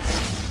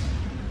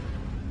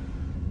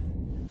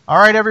 All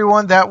right,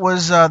 everyone, that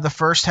was the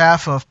first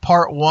half of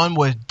part 1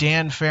 with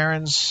Dan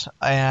Ferens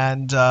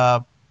and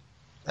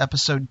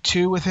episode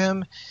 2 with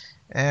him.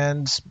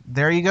 And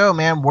there you go,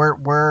 man.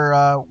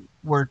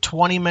 We're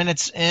 20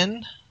 minutes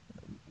in.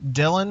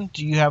 Dylan,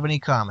 do you have any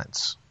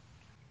comments?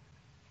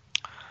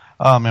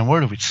 Oh, man,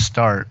 where do we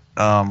start?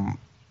 I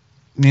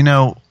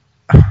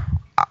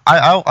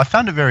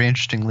found it very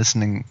interesting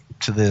listening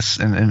to this,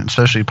 and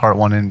especially part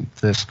 1 in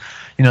this.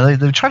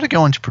 They tried to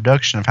go into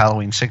production of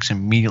Halloween 6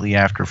 immediately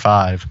after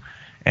 5,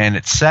 and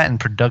it sat in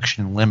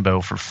production limbo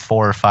for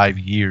 4 or 5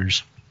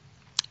 years.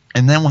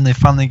 And then when they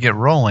finally get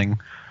rolling,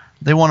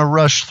 they want to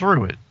rush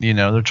through it.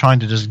 They're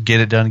trying to just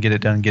get it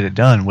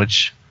done,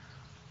 which,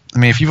 I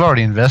mean, if you've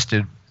already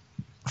invested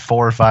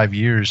 4 or 5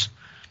 years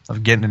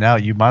of getting it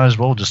out, you might as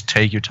well just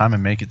take your time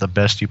and make it the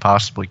best you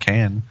possibly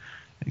can.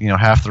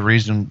 Half the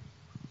reason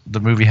the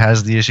movie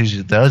has the issues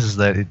it does is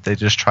that they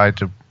just tried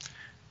to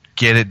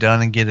get it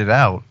done and get it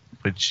out.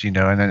 which, and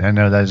I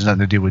know that has nothing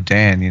to do with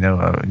Dan.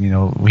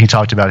 He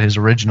talked about his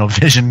original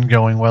vision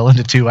going well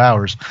into 2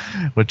 hours,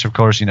 which of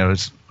course,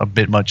 is a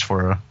bit much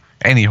for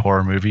any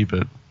horror movie.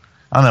 But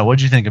I don't know. What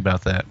did you think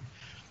about that?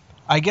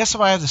 I guess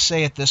if I have to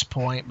say at this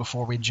point,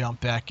 before we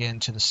jump back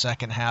into the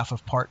second half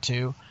of part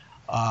 2,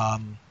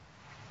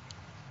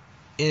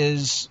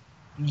 is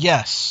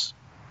yes,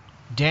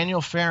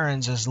 Daniel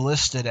Farrens is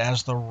listed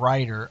as the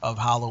writer of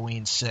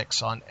Halloween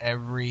 6 on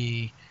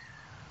every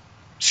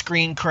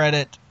screen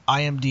credit,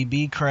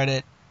 IMDb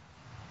credit,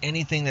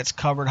 anything that's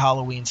covered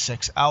Halloween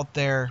 6 out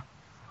there.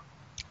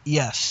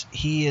 Yes,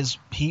 he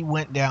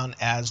went down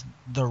as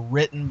the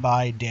written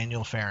by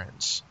Daniel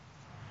Farrens.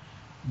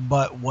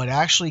 But what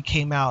actually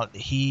came out,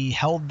 he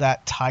held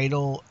that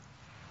title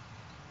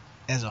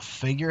as a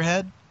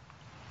figurehead,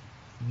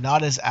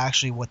 not as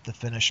actually what the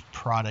finished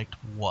product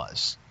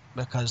was,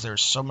 because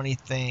there's so many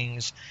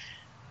things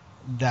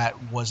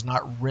that was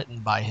not written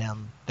by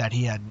him that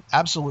he had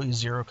absolutely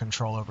zero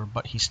control over,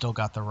 but he still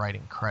got the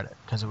writing credit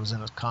because it was in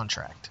his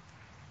contract.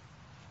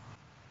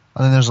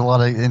 I think there's a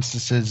lot of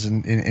instances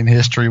in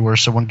history where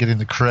someone getting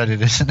the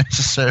credit isn't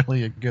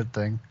necessarily a good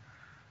thing.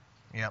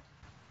 Yep.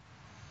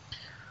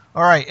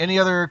 All right. Any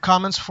other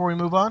comments before we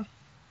move on?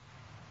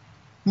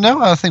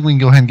 No, I think we can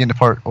go ahead and get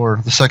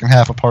into the second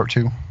half of part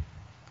 2.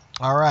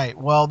 All right.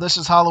 Well, this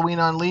is Halloween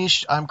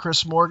Unleashed. I'm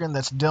Chris Morgan.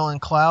 That's Dylan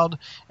Cloud.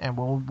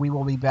 And we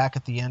will be back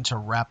at the end to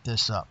wrap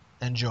this up.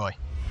 Enjoy.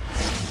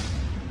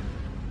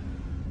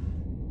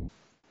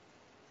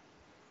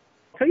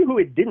 I'll tell you who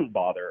it didn't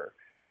bother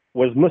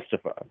was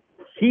Mustafa.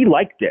 He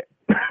liked it.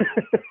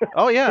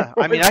 Oh yeah,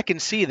 I mean I can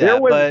see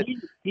that, but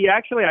he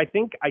actually, I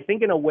think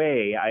in a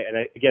way,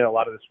 again, a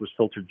lot of this was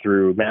filtered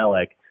through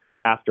Malik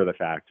after the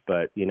fact,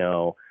 but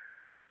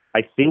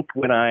I think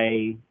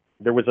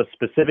there was a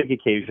specific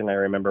occasion I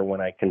remember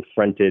when I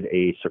confronted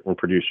a certain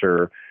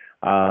producer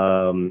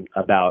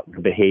about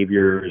the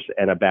behaviors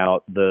and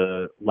about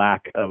the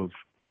lack of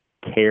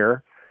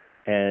care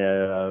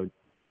and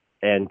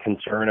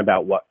concern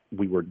about what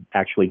we were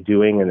actually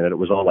doing, and that it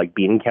was all like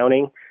bean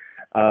counting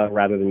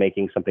rather than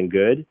making something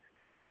good.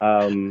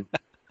 It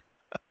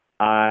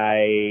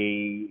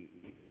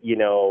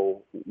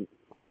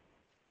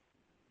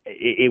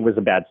was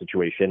a bad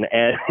situation,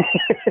 and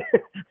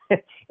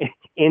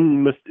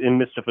in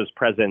Mustafa's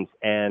presence,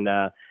 and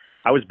I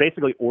was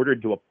basically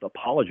ordered to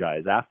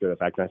apologize after the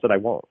fact, and I said, I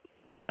will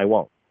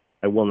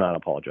not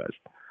apologize.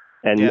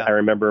 And yeah. I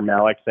remember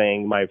Malik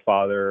saying, my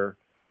father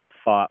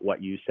thought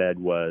what you said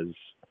was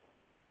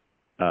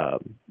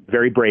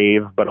very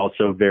brave, but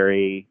also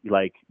very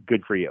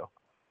good for you.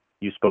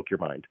 You spoke your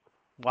mind.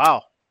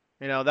 Wow.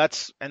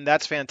 That's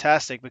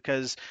fantastic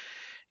because,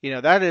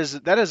 that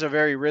is a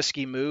very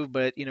risky move,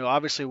 but,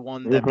 obviously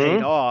one that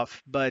paid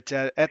off. But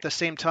at the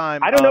same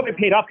time, I don't know if it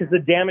paid off because the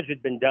damage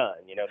had been done.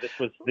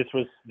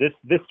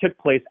 This took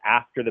place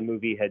after the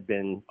movie had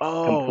been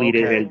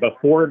completed and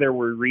before there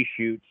were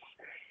reshoots.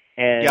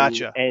 And,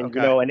 gotcha. And,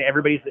 and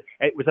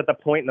it was at the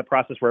point in the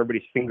process where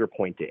everybody's finger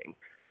pointing.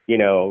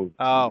 You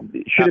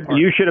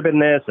should have been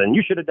this, and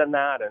you should have done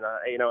that, and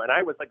and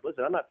I was like,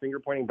 listen, I'm not finger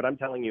pointing, but I'm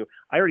telling you,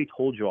 I already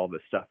told you all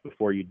this stuff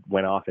before you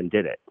went off and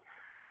did it,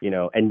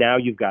 and now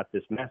you've got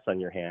this mess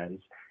on your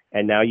hands,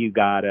 and now you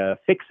gotta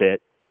fix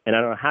it, and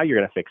I don't know how you're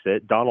gonna fix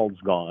it.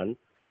 Donald's gone.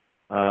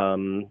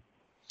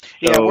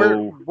 Yeah,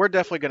 we're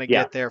definitely gonna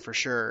get there for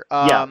sure.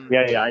 Yeah,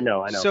 I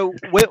know. So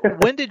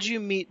when did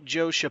you meet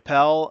Joe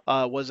Chappelle?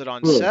 Was it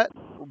on set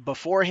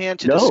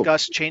beforehand to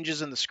discuss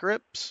changes in the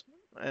scripts?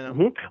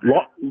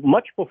 Well,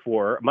 much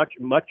before,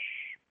 much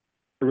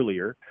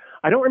earlier.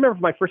 I don't remember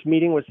if my first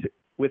meeting was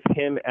with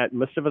him at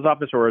Mustafa's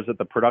office or was at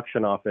the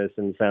production office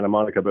in Santa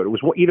Monica, but it was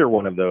either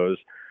one of those.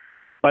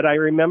 But I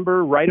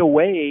remember right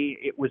away,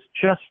 it was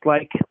just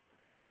like,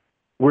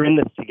 we're in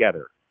this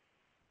together.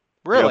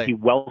 Really? He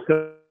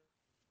welcomed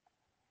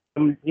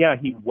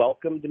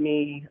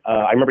me.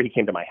 I remember he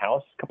came to my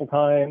house a couple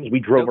times. We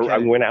drove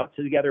around, we went out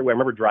together. I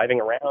remember driving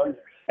around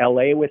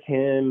LA with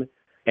him,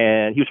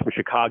 and he was from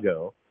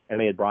Chicago. And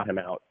they had brought him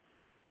out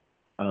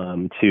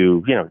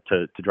to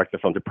direct the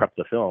film, to prep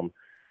the film.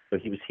 So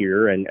he was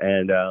here, and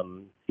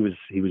he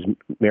was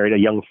married, a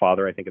young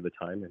father, I think, at the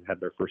time, and had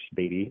their first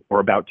baby, or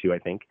about to, I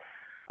think.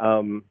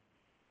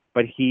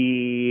 But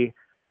he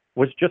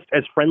was just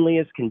as friendly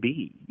as can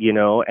be,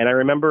 And I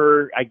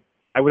remember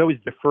I would always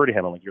defer to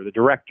him. I'm like, you're the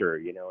director,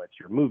 it's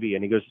your movie.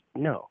 And he goes,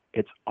 no,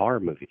 it's our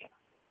movie.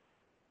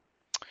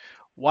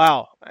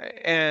 Wow,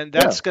 and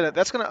that's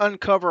gonna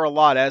uncover a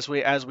lot as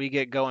we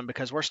get going,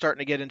 because we're starting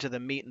to get into the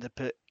meat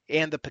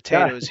and the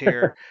potatoes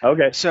here.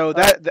 Okay. So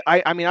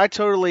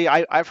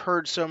I've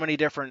heard so many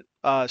different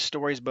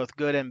stories, both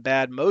good and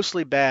bad,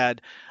 mostly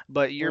bad,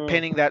 but you're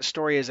painting that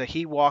story as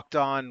he walked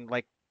on,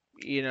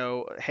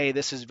 hey,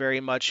 this is very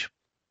much,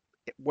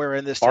 we're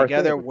in this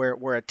together.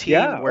 We're a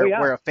team.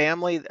 We're a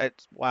family.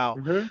 Wow.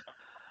 Mm-hmm.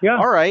 Yeah.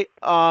 All right.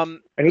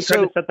 And he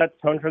tried to set that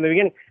tone from the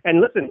beginning.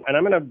 And listen, and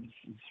I'm going to,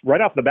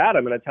 right off the bat,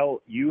 I'm going to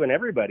tell you and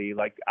everybody,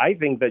 I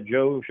think that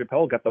Joe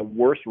Chappelle got the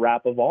worst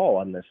rap of all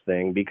on this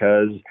thing,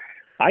 because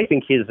I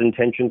think his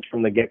intentions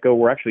from the get-go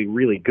were actually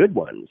really good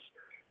ones.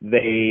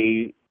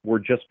 they were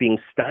just being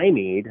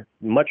stymied,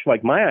 much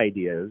like my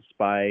ideas,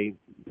 by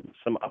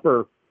some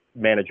upper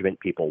management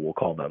people, we'll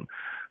call them,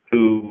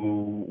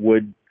 who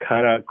would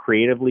kind of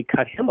creatively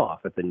cut him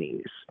off at the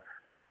knees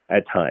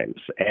at times.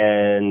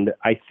 And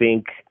I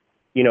think,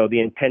 the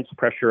intense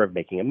pressure of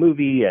making a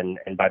movie, and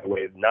by the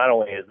way, not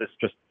only is this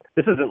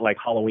isn't like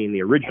Halloween,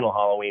 the original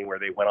Halloween, where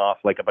they went off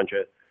like a bunch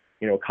of,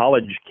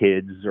 college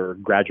kids or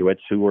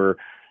graduates who were,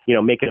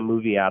 making a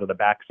movie out of the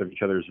backs of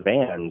each other's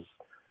vans.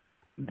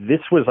 This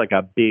was like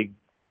a big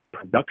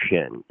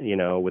production,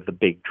 with the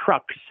big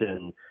trucks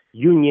and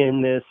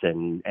union this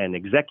and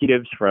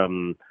executives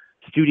from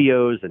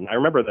studios. And I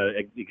remember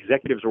the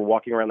executives were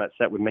walking around that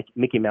set with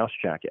Mickey Mouse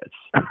jackets.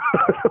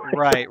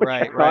 Right.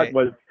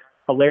 Was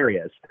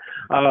hilarious.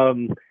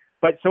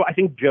 But so I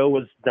think Joe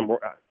was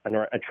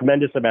a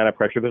tremendous amount of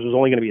pressure. This was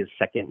only going to be his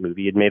second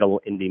movie. He'd made a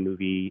little indie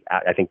movie,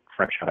 I think,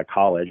 fresh out of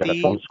college at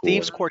a film school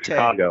Thieves in Quartet.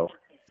 Chicago.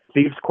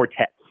 Thieves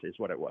Quartets is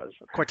what it was.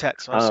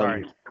 Quartets. I'm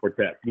sorry.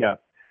 Quartet. Yeah.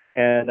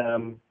 And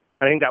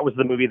I think that was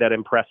the movie that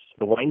impressed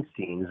the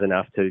Weinsteins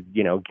enough to,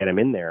 get him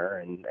in there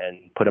and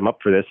put him up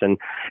for this. And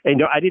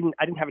I didn't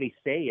have any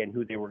say in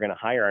who they were going to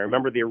hire. I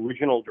remember the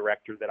original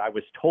director that I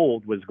was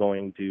told was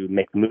going to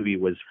make the movie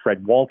was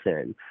Fred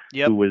Walton,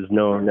 who was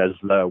known as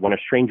When a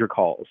Stranger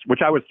Calls,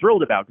 which I was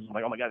thrilled about because I'm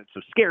like, oh my God, it's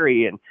so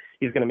scary, and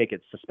he's going to make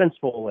it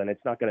suspenseful, and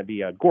it's not going to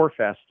be a gore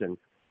fest, and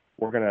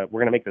we're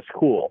gonna make this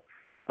cool.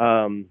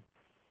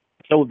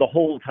 So the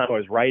whole time I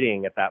was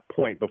writing at that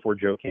point before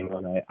Joe came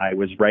on, I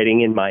was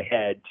writing in my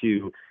head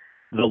to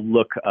the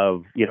look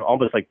of,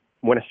 almost like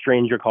When a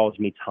Stranger Calls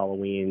meets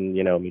Halloween,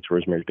 meets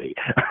Rosemary's Baby.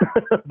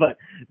 But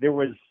there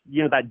was,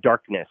 that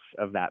darkness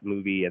of that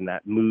movie and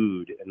that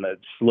mood and the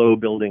slow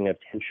building of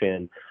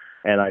tension.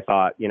 And I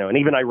thought, and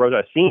even I wrote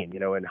a scene,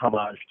 in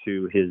homage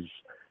to his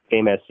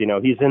famous,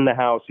 he's in the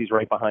house, he's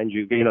right behind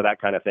you,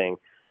 that kind of thing.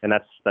 And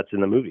that's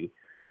in the movie.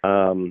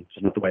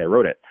 Just not the way I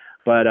wrote it.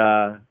 But,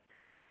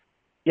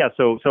 yeah,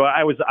 so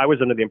I was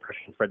under the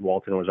impression Fred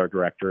Walton was our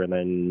director, and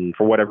then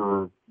for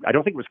whatever, I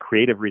don't think it was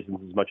creative reasons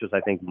as much as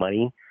I think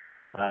money,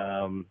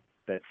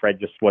 that Fred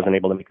just wasn't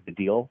able to make the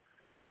deal.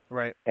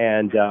 Right.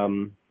 And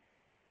so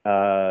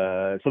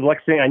the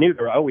next thing I knew,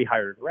 we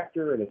hired a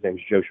director, and his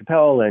name's Joe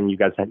Chappelle, and you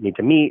guys need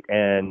to meet.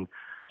 And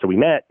so we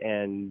met,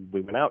 and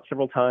we went out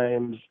several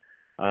times,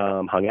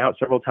 hung out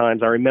several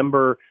times. I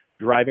remember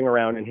driving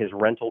around in his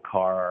rental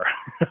car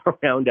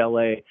around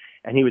LA,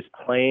 and he was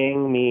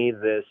playing me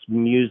this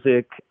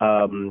music,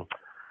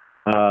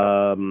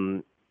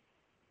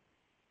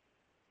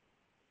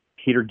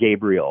 Peter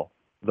Gabriel,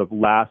 The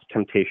Last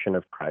Temptation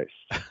of Christ.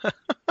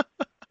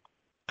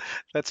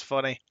 That's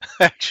funny,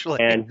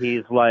 actually. And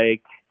he's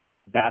like,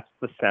 that's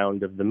the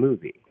sound of the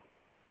movie.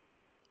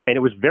 And it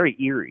was very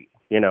eerie,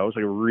 it was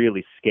like a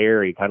really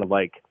scary kind of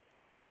like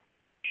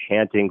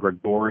chanting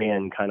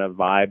Gregorian kind of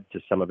vibe to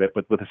some of it,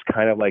 but with this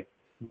kind of like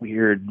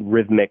weird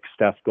rhythmic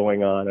stuff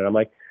going on. And I'm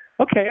like,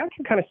 okay, I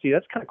can kind of see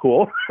that's kind of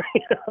cool.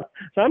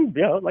 So I'm,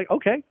 like,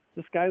 okay,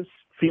 this guy's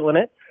feeling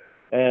it.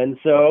 And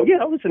so,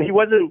 listen, he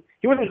wasn't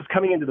just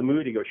coming into the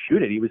movie to go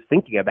shoot it. He was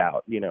thinking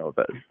about,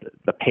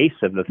 the pace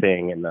of the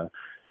thing and the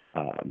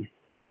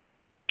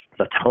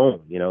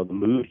tone, the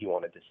mood he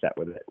wanted to set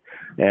with it.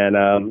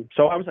 And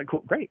so I was like,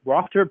 cool, great. We're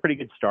off to a pretty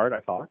good start,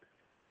 I thought.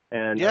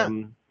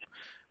 And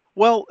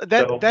well,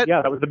 that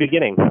was the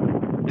beginning.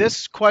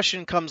 This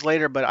question comes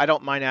later, but I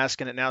don't mind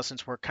asking it now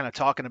since we're kind of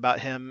talking about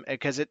him,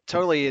 because it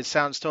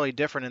sounds totally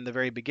different in the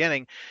very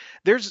beginning.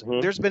 There's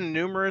been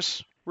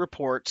numerous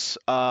reports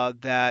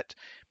that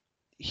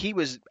he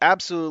was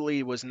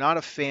not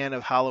a fan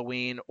of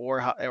Halloween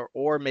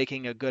or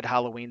making a good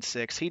Halloween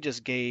 6. He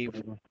just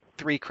gave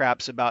three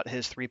craps about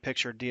his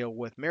 3-picture deal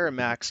with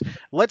Miramax.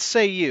 Let's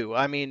say you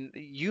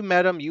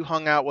met him, you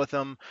hung out with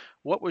him.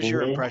 What was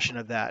your impression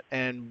of that,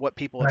 and what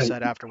people have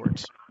said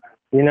afterwards?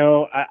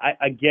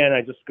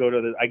 I just go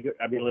to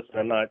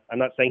listen, I'm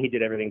not saying he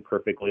did everything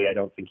perfectly. I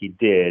don't think he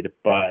did,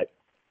 but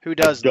who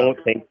does?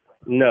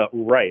 No,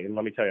 right. And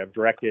let me tell you, I've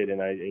directed,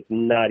 and it's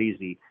not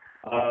easy.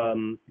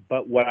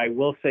 But what I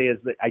will say is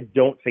that I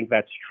don't think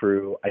that's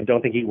true. I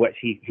don't think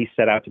he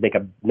set out to make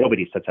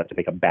nobody sets out to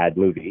make a bad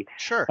movie.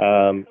 Sure.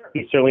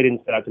 He certainly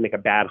didn't set out to make a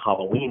bad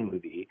Halloween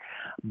movie,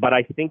 but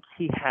I think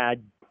he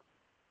had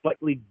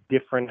slightly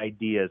different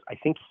ideas. I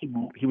think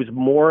he was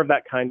more of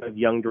that kind of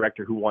young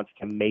director who wants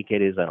to make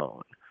it his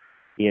own.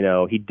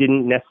 He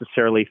didn't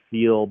necessarily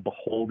feel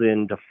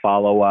beholden to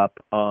follow up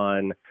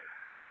on,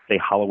 say,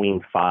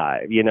 Halloween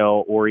 5,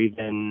 or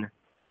even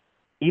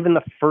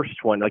the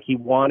first one. Like he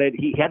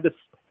had this,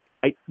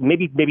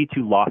 maybe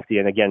too lofty,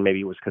 and again, maybe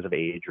it was because of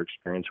age or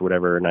experience or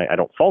whatever, and I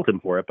don't fault him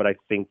for it, but I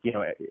think,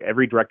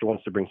 every director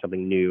wants to bring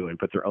something new and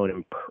put their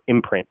own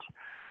imprint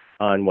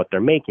on what they're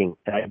making,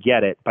 and I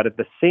get it. But at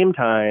the same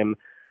time,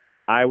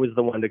 I was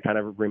the one to kind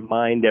of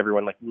remind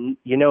everyone, like,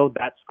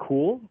 that's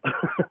cool,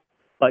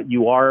 but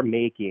you are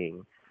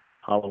making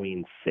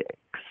Halloween 6,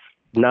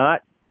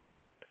 not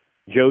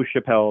Joe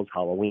Chappelle's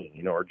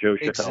Halloween or Joe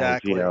Chappelle's,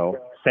 exactly.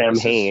 Sam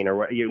Hain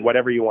or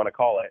whatever you want to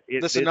call it.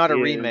 This is not a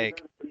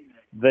remake.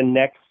 The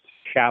next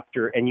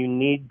chapter, and you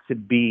need to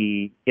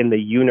be in the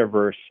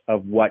universe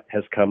of what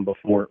has come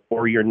before,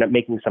 or you're not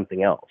making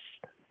something else.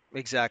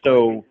 Exactly.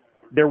 So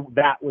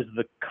that was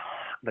the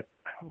I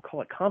don't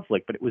call it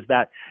conflict, but it was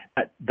that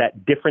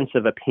difference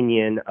of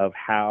opinion of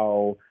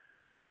how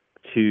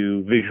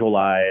to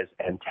visualize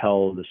and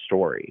tell the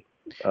story.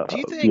 Do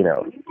you think? You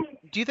know,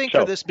 Do you think so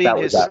for this being that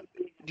was his? that.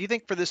 Do you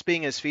think for this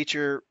being his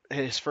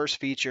first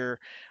feature,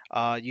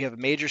 you have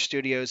major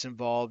studios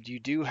involved, you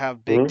do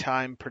have big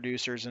time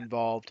producers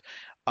involved.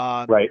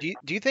 Right.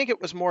 Do you think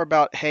it was more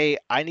about, hey,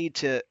 I need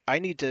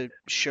to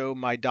show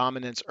my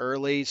dominance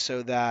early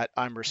so that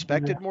I'm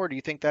respected more? Do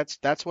you think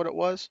that's what it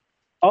was?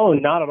 Oh,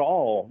 not at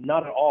all.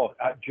 Not at all.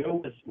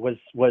 Joe was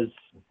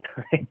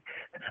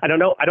I don't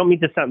know. I don't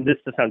mean this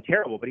to sound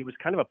terrible, but he was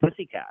kind of a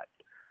pussycat.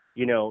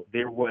 You know,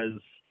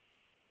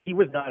 he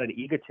was not an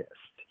egotist.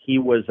 He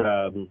was,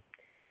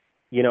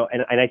 you know,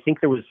 and I think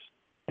he was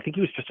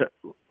just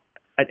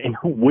and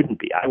who wouldn't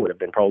be? I would have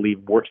been probably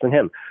worse than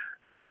him.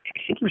 I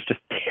think he was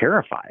just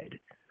terrified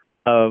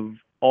of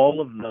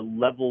all of the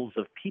levels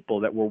of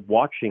people that were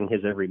watching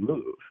his every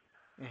move.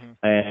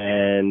 Mm-hmm.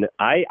 And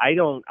I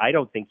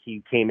don't think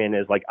he came in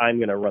as like, I'm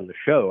going to run the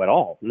show at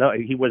all. No,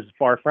 he was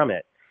far from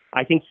it.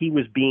 I think he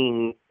was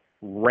being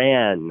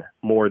ran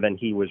more than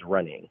he was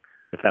running,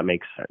 if that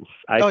makes sense.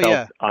 I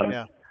felt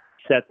on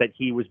set that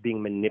he was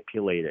being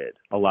manipulated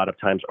a lot of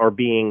times, or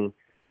being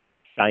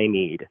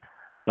stymied.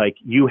 Like,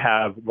 you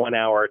have 1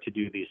 hour to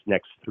do these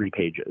next 3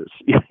 pages,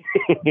 you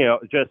know,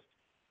 just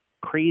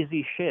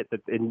crazy shit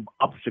and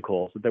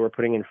obstacles that they were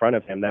putting in front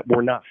of him that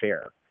were not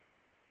fair.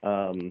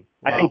 I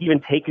think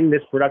even taking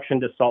this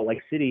production to Salt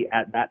Lake City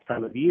at that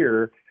time of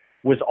year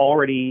was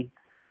already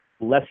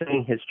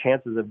lessening his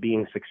chances of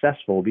being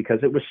successful, because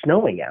it was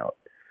snowing out.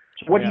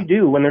 So what do you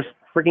do when there's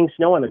freaking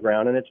snow on the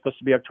ground and it's supposed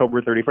to be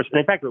October 31st? And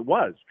in fact, it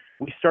was.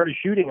 We started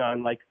shooting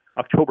on like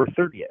October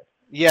 30th.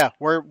 Yeah,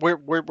 we're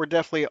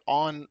definitely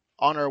on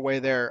our way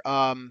there.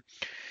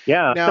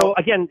 Yeah. Now, so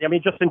again, I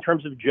mean, just in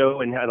terms of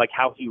Joe and like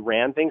how he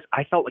ran things,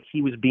 I felt like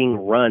he was being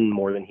run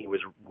more than he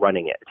was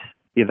running it.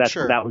 Yeah,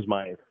 that was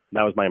my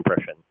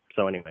impression.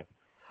 So anyway.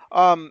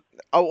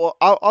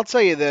 I'll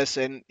tell you this,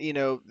 and you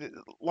know,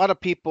 a lot of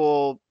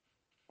people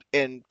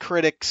and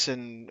critics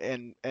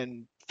and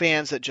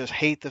fans that just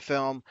hate the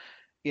film,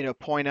 you know,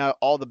 point out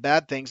all the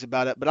bad things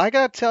about it. But I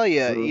gotta tell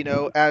you, you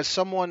know, as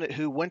someone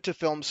who went to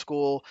film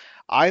school,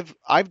 I've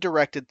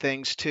directed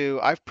things too.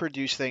 I've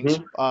produced things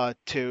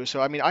too.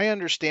 So I mean, I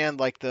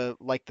understand like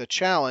the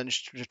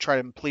challenge to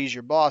try to please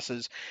your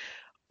bosses.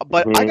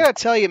 But I gotta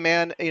tell you,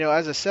 man, you know,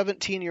 as a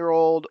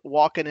 17-year-old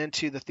walking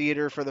into the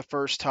theater for the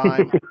first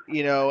time,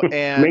 you know,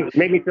 and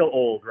made me feel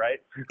old, right?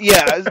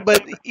 Yeah,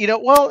 but you know,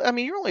 well, I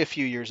mean, you're only a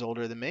few years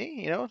older than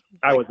me, you know.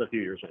 I was a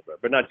few years older,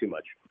 but not too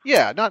much.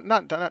 Yeah,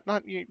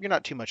 not you're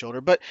not too much older,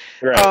 but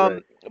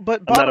right.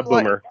 But I'm not a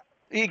boomer.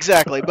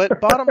 Exactly,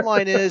 but bottom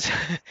line is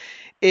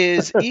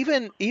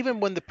even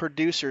when the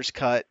producer's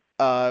cut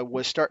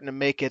was starting to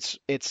make its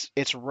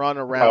run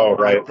around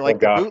like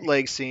the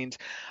bootleg scenes,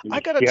 I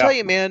gotta tell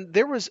you, man,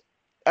 there was,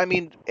 I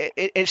mean,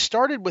 it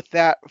started with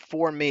that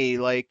for me.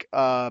 Like,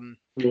 I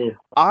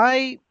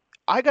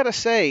gotta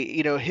say,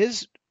 you know,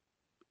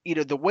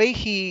 the way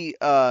he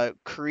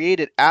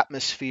created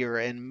atmosphere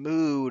and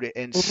mood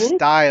and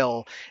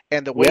style,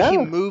 and the way he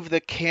moved the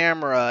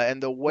camera,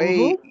 and the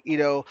way, you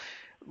know,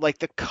 like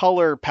the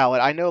color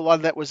palette. I know a lot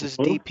of that was his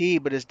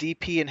DP, but his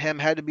DP and him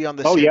had to be on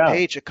the same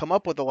page to come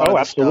up with a lot of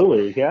this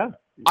stuff. Yeah.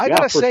 I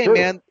gotta say,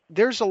 man,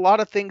 there's a lot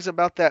of things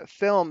about that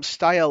film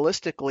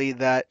stylistically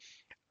that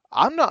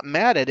I'm not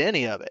mad at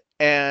any of it,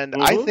 and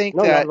I think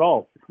not at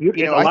all. You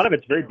know, a lot of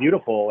it's very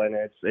beautiful, and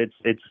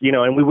it's you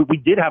know, and we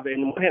did have,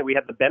 in one hand, we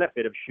had the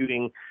benefit of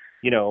shooting,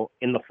 you know,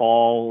 in the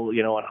fall,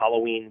 you know, on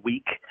Halloween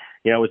week.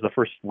 You know, it was the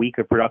first week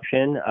of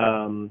production.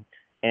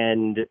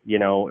 And, you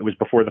know, it was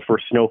before the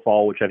first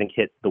snowfall, which I think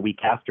hit the week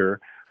after.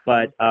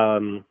 But,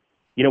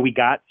 you know, we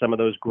got some of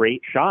those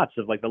great shots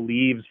of like the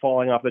leaves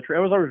falling off the tree. It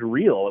was always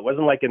real. It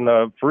wasn't like in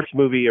the first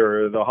movie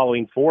or the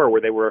Halloween 4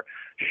 where they were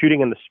shooting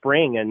in the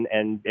spring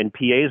and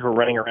PAs were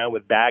running around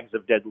with bags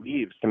of dead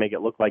leaves to make it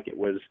look like it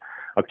was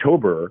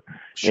October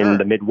in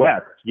the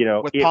Midwest. You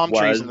know, with palm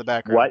trees in the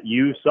background. What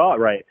you saw,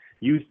 right?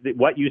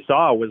 What you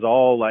saw was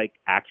all like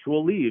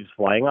actual leaves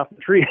flying off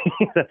the tree.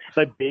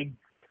 The big,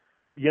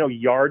 you know,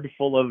 yard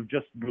full of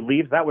just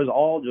leaves. That was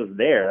all just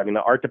there. I mean,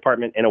 the art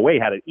department in a way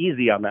had it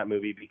easy on that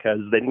movie because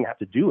they didn't have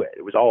to do it.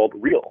 It was all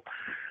real.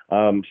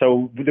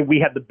 So we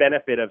had the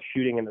benefit of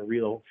shooting in the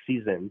real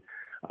season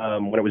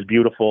when it was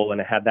beautiful, and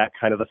it had that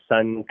kind of, the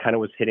sun kind of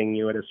was hitting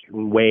you at a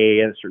certain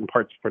way at certain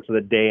parts of the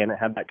day, and it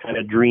had that kind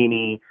of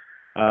dreamy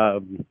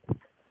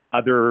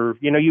other,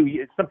 you know,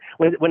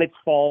 when it's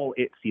fall,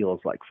 it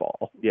feels like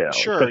fall. You know,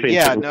 sure.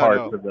 Yeah.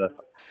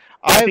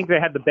 I think they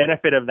had the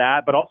benefit of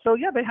that, but also,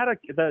 they had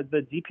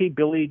the DP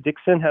Billy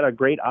Dixon had a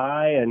great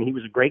eye, and he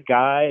was a great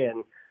guy,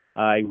 and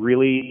I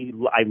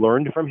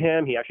learned from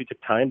him. He actually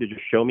took time to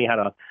just show me how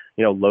to,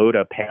 you know, load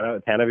a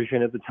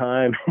Panavision at the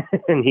time,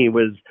 and he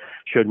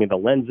showed me the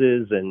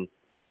lenses, and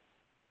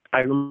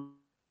I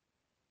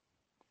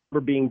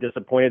remember being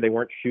disappointed they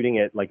weren't shooting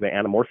it like the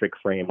anamorphic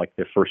frame like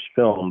their first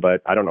film,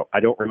 but I don't know. I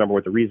don't remember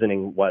what the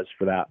reasoning was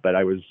for that, but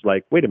I was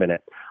like, wait a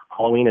minute,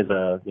 Halloween is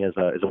a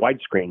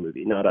widescreen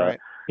movie, not a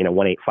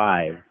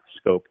 1.8.5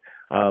 scope.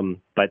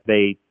 But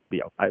they,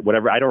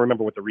 whatever. I don't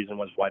remember what the reason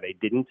was why they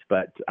didn't,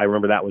 but I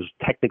remember that was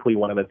technically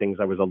one of the things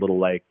I was a little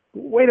like,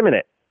 wait a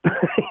minute,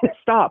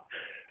 stop.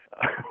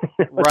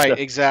 Right,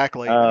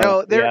 exactly.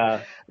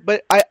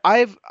 But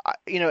I've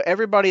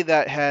everybody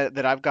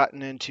that I've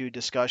gotten into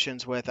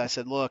discussions with, I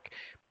said, look,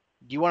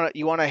 you want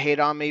to hate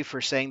on me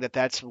for saying that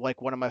that's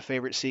like one of my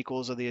favorite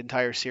sequels of the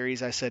entire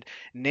series. I said,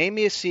 name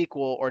me a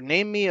sequel or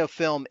name me a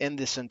film in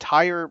this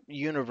entire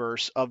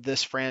universe of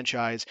this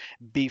franchise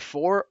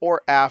before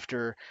or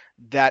after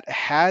that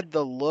had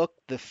the look,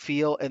 the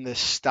feel, and the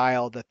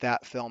style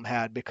that film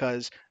had,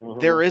 because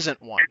there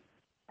isn't one.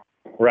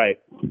 Right.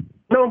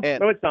 No,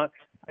 it's not.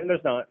 And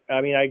there's not.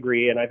 I mean, I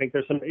agree. And I think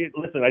there's some,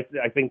 listen,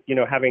 I think,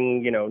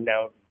 having,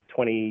 now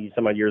 20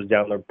 some odd years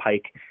down the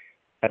pike,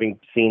 having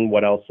seen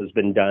what else has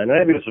been done,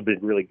 I think there's been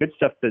really good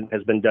stuff that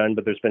has been done,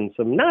 but there's been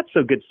some not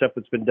so good stuff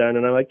that's been done.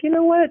 And I'm like, you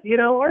know what?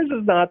 Ours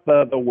is not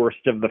the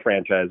worst of the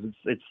franchise.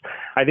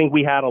 I think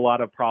we had a lot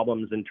of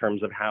problems in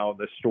terms of how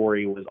the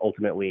story was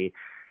ultimately,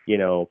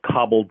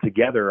 cobbled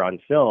together on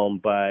film,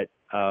 but,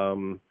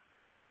 and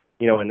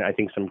I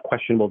think some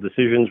questionable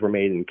decisions were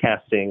made in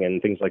casting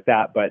and things like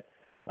that. But,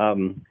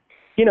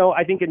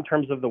 I think in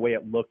terms of the way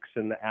it looks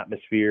and the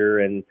atmosphere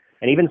and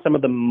even some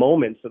of the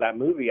moments of that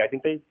movie, I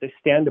think they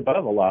stand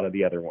above a lot of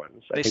the other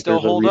ones. They still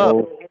hold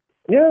up.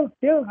 Yeah.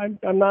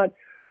 I'm not,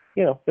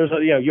 there's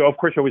of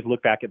course you always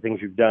look back at things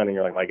you've done and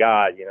you're like, my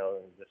God,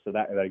 this or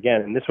that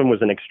again. And this one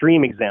was an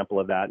extreme example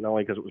of that, not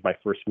only because it was my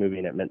first movie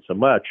and it meant so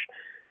much,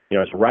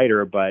 as a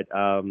writer, but,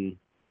 that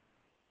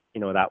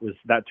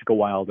took a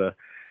while to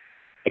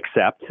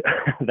accept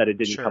that it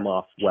didn't come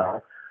off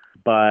well.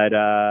 But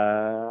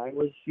I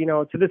was,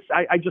 to this,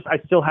 I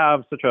still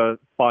have such a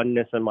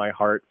fondness in my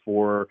heart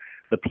for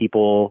the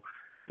people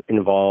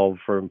involved,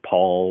 from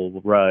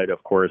Paul Rudd,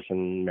 of course,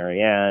 and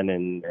Marianne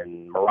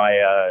and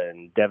Mariah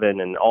and Devin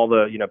and all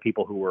the,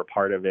 people who were a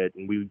part of it.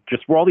 And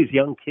we're all these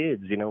young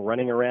kids,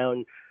 running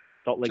around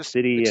Salt Lake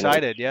City.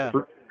 Excited,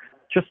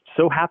 just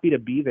so happy to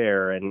be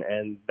there.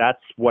 And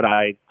that's what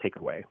I take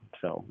away.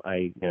 So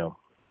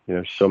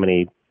so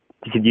many,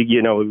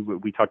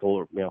 we talked a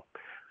little,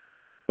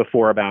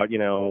 before about,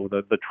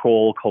 the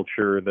troll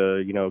culture,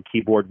 the,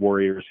 keyboard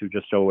warriors who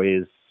just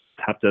always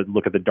have to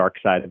look at the dark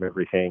side of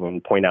everything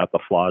and point out the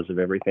flaws of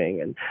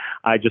everything. And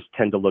I just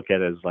tend to look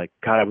at it as like,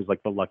 God, I was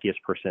like the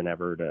luckiest person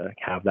ever to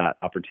have that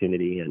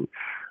opportunity. And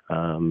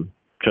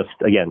just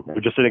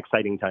an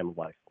exciting time of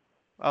life.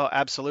 Oh,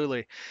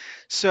 absolutely.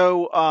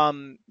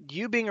 So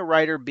you being a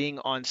writer, being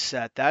on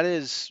set, that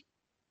is,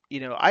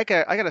 I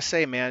gotta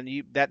say,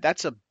 man,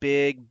 that's a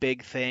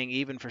big thing,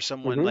 even for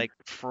someone like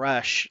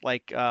fresh,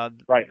 like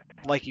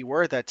like you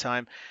were at that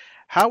time.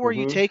 How were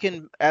you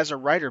taken as a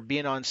writer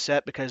being on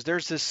set? Because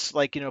there's this,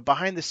 like,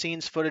 behind the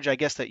scenes footage, I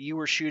guess, that you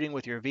were shooting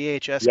with your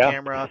VHS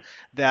camera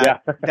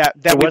that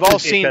we've all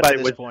seen by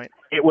this point.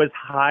 It was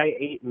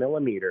high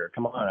 8mm.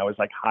 Come on, I was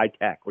like high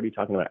tech. What are you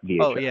talking about?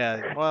 VHS? Oh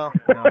yeah, well,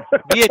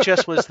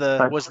 VHS was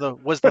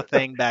the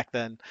thing back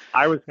then.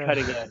 I was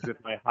cutting edge with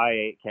my high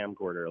 8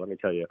 camcorder. Let me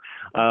tell you.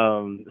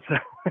 So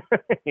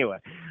anyway,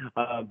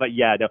 but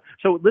yeah, no.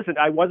 So listen,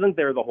 I wasn't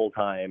there the whole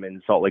time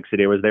in Salt Lake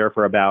City. I was there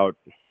for about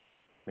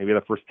maybe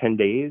the first 10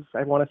 days,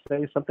 I want to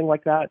say, something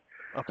like that.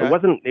 Okay. It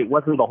wasn't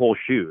the whole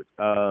shoot.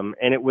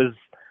 And it was,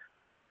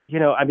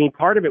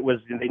 part of it was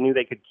they knew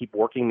they could keep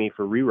working me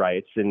for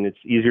rewrites, and it's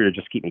easier to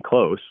just keep me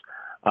close.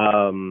 But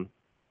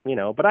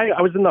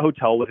I was in the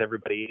hotel with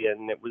everybody,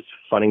 and it was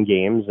fun and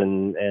games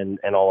and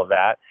all of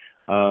that.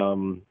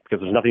 Because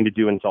there's nothing to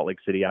do in Salt Lake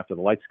City after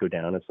the lights go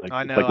down. It's like,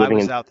 I know, it's like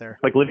living out there.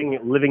 Like living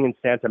in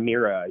Santa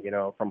Mira,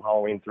 from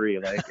Halloween 3,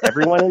 like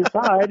everyone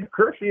inside,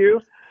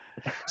 curfew.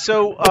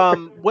 So,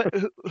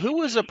 who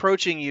was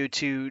approaching you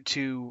to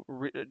do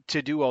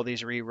all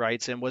these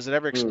rewrites, and was it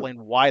ever explained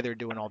why they're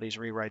doing all these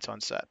rewrites on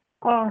set?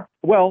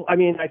 Well, I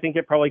mean, I think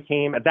it probably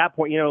came at that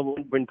point.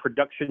 When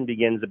production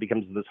begins, it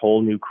becomes this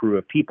whole new crew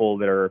of people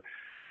that are,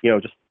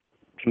 just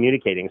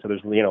communicating. So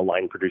there's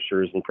line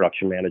producers and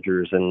production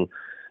managers and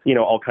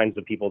all kinds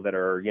of people that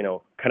are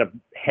kind of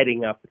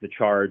heading up the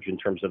charge in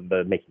terms of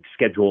the making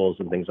schedules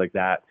and things like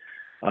that.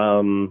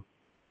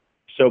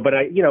 So, but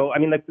it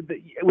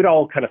would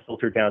all kind of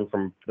filter down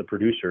from the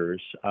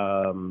producers.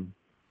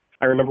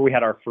 I remember we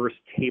had our first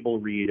table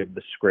read of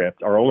the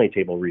script, our only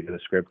table read of the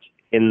script,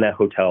 in the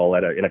hotel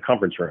in a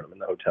conference room in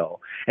the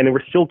hotel, and they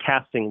were still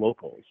casting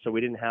locals, so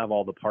we didn't have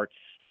all the parts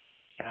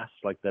cast.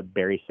 Like the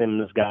Barry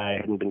Sims guy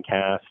hadn't been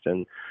cast,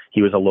 and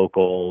he was a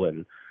local.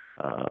 And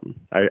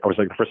I was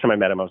like, the first time I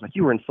met him, I was like,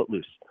 you were in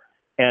Footloose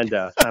and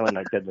Silent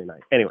Night, Deadly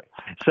Night. Anyway,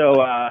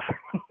 so I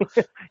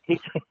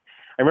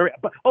remember,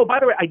 by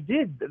the way, I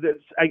did this.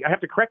 I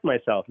have to correct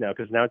myself now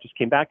because now it just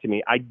came back to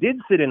me. I did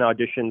sit in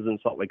auditions in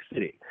Salt Lake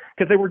City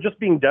because they were just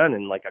being done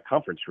in like a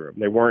conference room.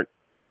 They weren't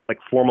like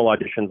formal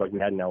auditions like we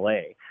had in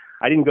LA.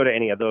 I didn't go to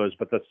any of those,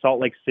 but the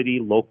Salt Lake City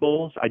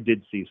locals, I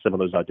did see some of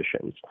those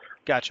auditions.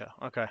 Gotcha.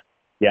 Okay.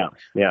 Yeah.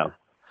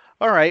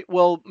 All right.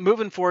 Well,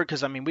 moving forward,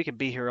 because I mean, we could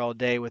be here all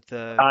day with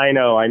the. I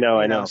know,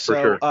 for so,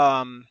 sure.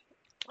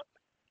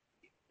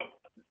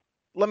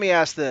 Let me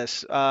ask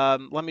this.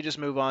 Let me just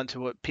move on to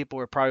what people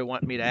are probably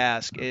wanting me to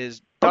ask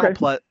is Okay.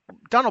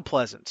 Donald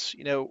Pleasence.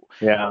 You know,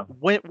 Yeah.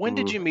 when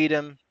did you meet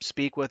him,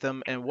 speak with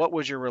him, and what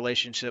was your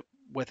relationship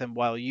with him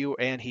while you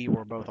and he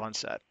were both on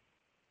set?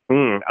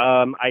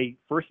 I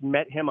first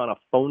met him on a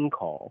phone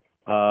call,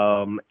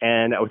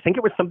 and I think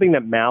it was something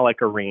that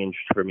Malick arranged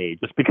for me,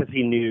 just because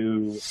he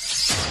knew.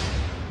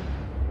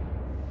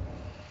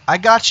 I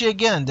got you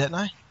again, didn't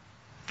I?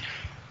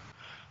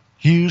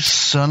 You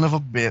son of a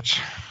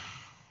bitch.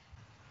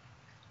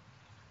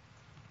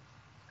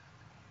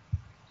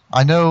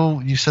 I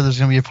know you said there's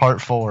going to be a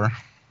part 4.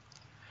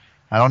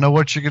 I don't know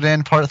what you're going to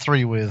end part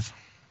 3 with,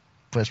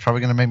 but it's probably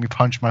going to make me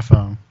punch my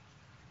phone.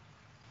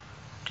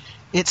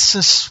 It's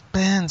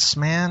suspense,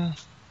 man.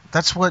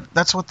 That's what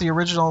the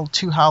original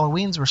 2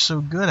 Halloweens were so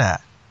good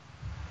at.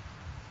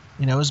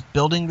 You know, is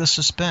building the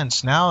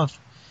suspense. Now if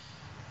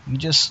you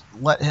just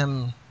let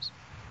him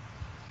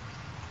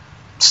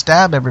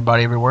stab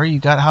everybody everywhere, you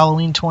got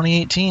Halloween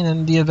 2018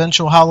 and the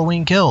eventual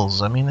Halloween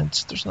Kills. I mean,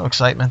 there's no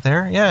excitement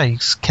there. Yeah,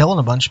 he's killing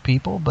a bunch of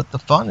people, but the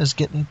fun is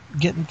getting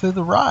through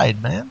the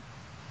ride, man.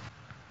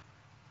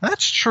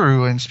 That's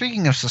true. And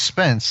speaking of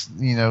suspense,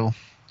 you know,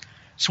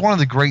 it's one of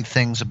the great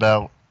things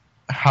about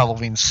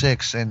Halloween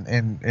 6, and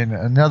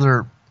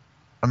another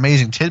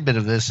amazing tidbit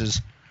of this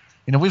is,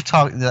 you know, we've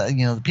talked,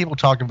 you know, people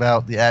talk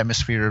about the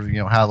atmosphere of, you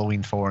know,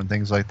 Halloween 4 and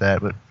things like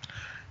that, but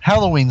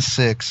Halloween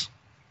 6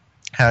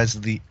 has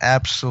the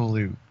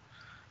absolute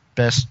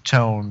best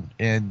tone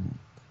in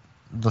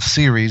the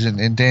series,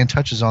 and Dan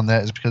touches on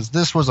that, is because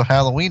this was a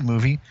Halloween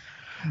movie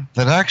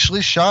that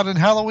actually shot in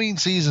Halloween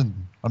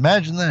season.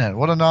 Imagine that.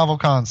 What a novel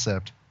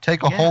concept.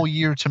 Take a whole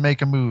year to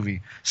make a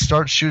movie.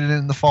 Start shooting it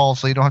in the fall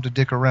so you don't have to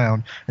dick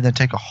around, and then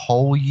take a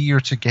whole year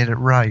to get it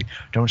right.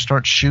 Don't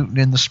start shooting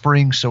in the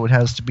spring so it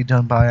has to be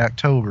done by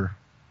October.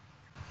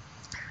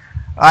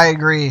 I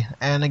agree.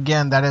 And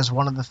again, that is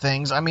one of the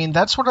things. I mean,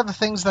 that's one of the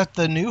things that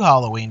the new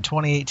Halloween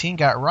 2018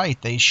 got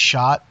right. They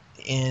shot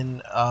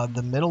in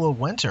the middle of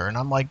winter, and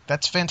I'm like,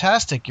 that's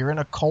fantastic. You're in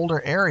a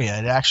colder area.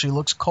 It actually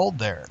looks cold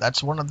there.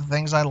 That's one of the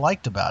things I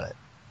liked about it.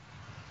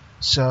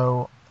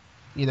 So,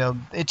 you know,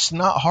 it's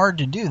not hard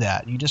to do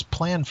that. You just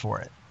plan for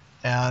it.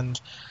 And,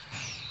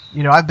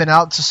 you know, I've been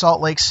out to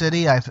Salt Lake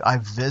City.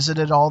 I've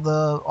visited all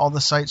the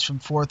sites from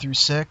 4 through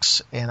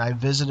 6, and I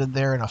visited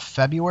there in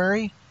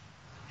February.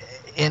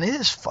 And it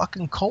is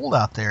fucking cold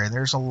out there, and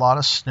there's a lot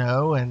of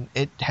snow, and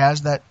it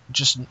has that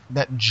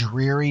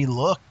dreary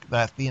look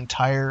that the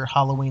entire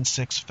Halloween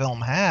 6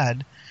 film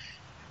had.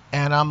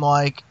 And I'm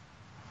like,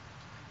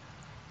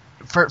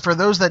 for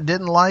those that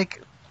didn't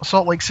like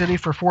Salt Lake City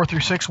for 4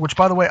 through 6, which,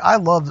 by the way, I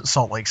loved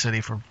Salt Lake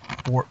City for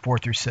 4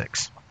 through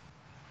 6.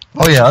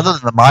 Oh yeah, other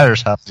than the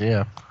Myers house,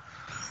 yeah.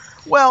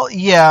 Well,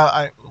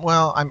 yeah,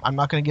 I'm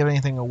not going to give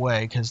anything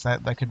away because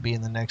that could be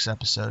in the next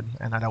episode,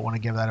 and I don't want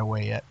to give that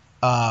away yet.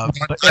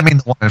 But I mean,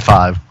 the 1 in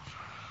 5.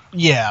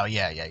 Yeah.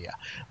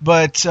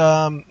 But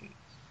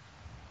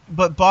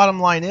bottom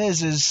line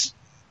is,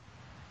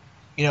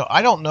 you know,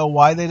 I don't know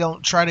why they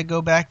don't try to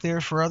go back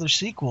there for other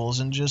sequels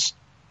and just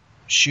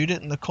shoot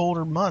it in the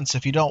colder months.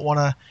 If you don't want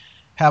to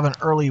have an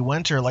early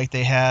winter like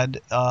they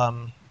had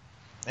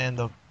in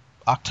the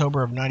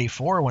October of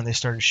 '94 when they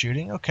started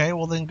shooting, okay,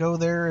 well then go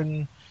there,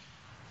 and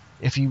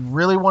if you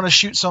really want to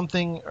shoot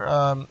something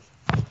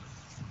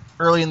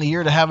early in the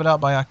year to have it out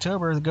by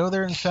October, go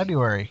there in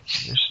February.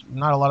 There's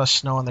not a lot of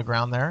snow on the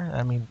ground there.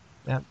 I mean,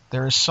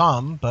 there is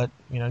some, but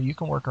you know, you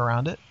can work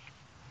around it.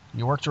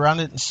 You worked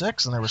around it in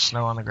 6, and there was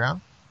snow on the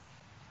ground.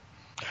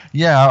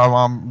 Yeah,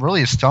 I'm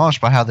really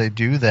astonished by how they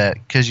do that,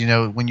 because, you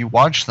know, when you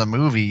watch the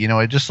movie, you know,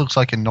 it just looks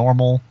like a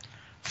normal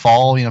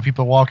fall, you know,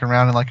 people walking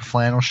around in like a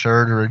flannel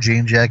shirt or a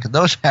jean jacket.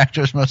 Those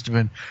actors must have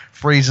been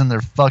freezing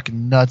their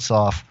fucking nuts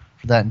off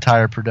for that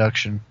entire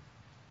production.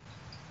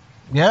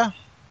 Yeah.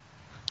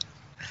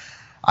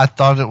 I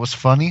thought it was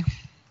funny.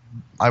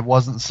 I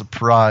wasn't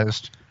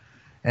surprised.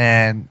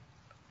 And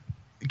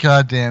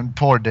goddamn,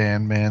 poor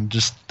Dan, man.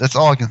 Just that's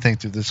all I can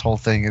think through this whole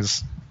thing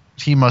is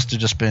he must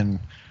have just been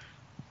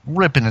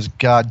ripping his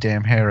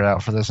goddamn hair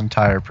out for this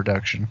entire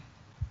production.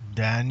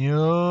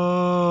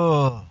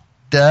 Daniel.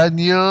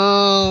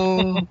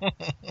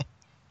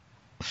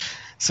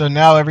 So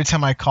now every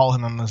time I call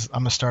him, I'm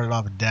gonna start it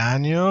off with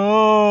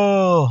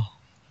Daniel.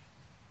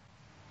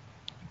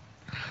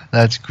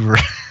 That's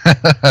great.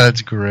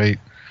 That's great.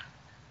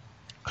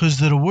 Because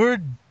the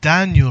word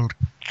Daniel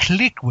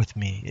click with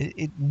me.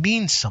 It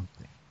means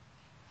something.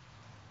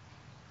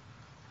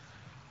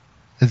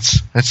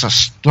 It's a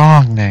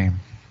strong name.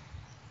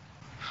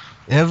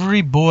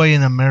 Every boy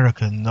in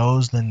America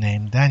knows the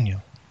name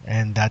Daniel,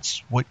 and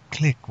that's what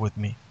clicked with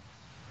me.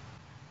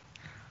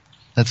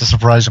 That's a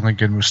surprisingly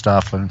good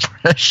Mustafa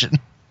impression.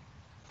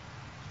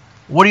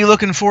 What are you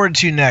looking forward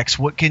to next?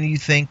 What can you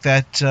think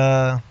that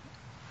the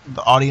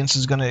audience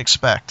is going to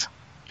expect?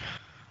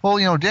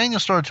 Well, Daniel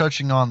started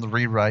touching on the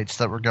rewrites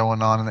that were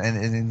going on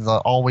and the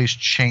always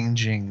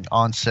changing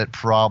on-set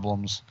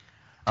problems.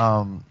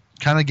 Kind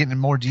of getting in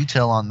more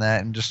detail on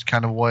that and just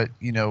kind of what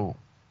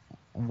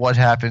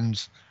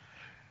happens,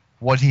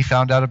 what he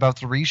found out about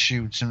the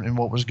reshoots and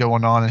what was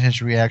going on and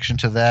his reaction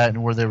to that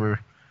and where they were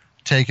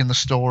taking the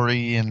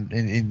story and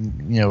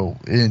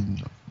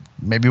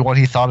maybe what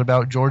he thought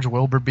about George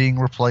Wilbur being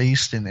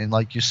replaced and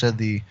like you said,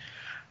 the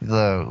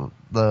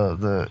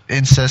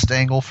incest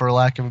angle, for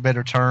lack of a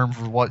better term,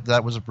 for what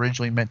that was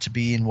originally meant to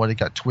be and what it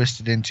got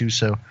twisted into.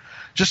 So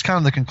just kind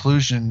of the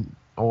conclusion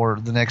or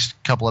the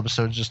next couple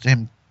episodes, just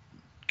him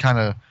kind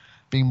of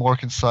being more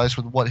concise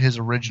with what his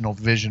original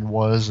vision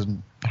was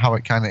and how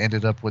it kind of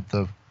ended up with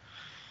the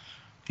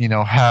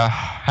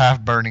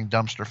half burning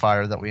dumpster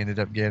fire that we ended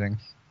up getting.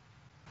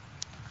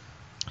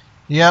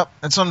 Yep,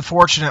 it's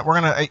unfortunate.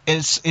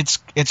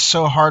 It's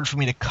so hard for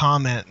me to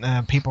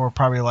comment. People were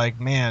probably like,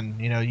 "Man,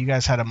 you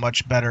guys had a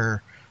much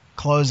better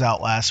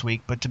closeout last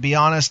week." But to be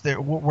honest,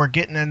 we're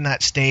getting in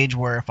that stage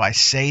where if I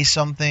say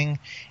something,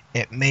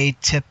 it may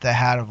tip the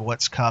hat of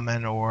what's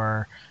coming,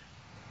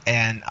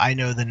 and I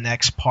know the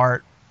next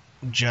part,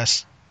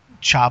 just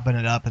chopping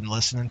it up and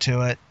listening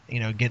to it,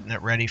 getting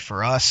it ready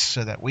for us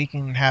so that we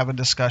can have a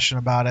discussion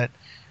about it.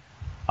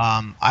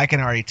 I can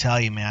already tell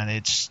you, man,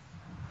 it's.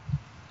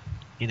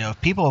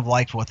 If people have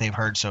liked what they've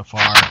heard so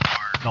far,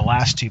 the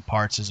last 2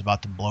 parts is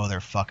about to blow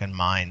their fucking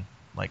mind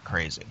like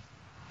crazy.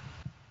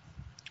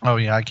 Oh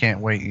yeah, I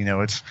can't wait.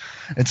 It's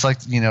like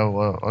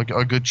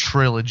a good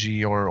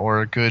trilogy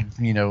or a good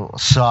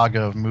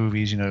saga of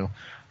movies. The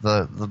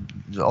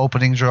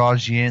opening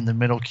draws you in, the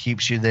middle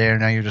keeps you there.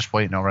 Now you're just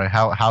waiting. All right,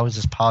 how is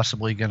this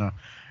possibly gonna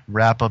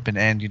wrap up and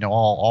end?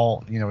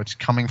 All it's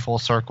coming full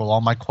circle.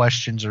 All my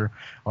questions are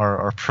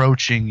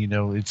approaching.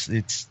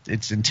 It's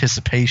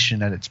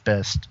anticipation at its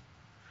best.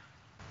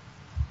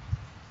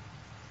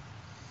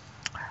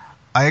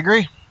 I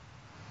agree.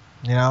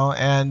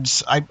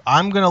 And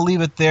I'm going to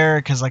leave it there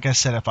because, like I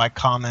said, if I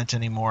comment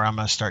anymore, I'm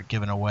going to start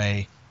giving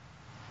away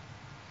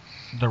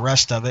the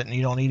rest of it, and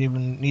you don't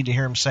even need to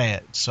hear him say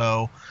it.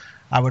 So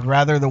I would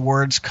rather the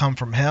words come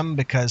from him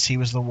because he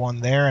was the one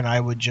there, and I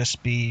would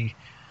just be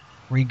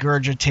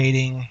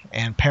regurgitating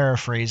and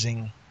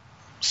paraphrasing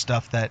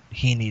stuff that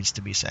he needs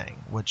to be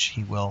saying, which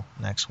he will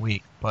next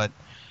week. But,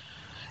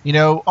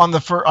 on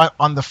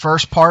the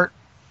first part,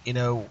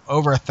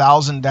 over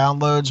 1,000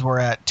 downloads. We're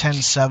at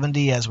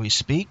 1070 as we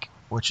speak,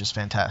 which is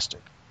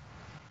fantastic.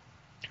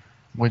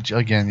 Which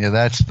again, yeah,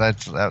 that's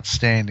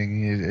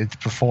outstanding. It's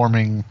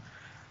performing,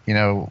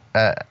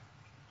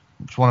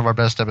 it's one of our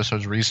best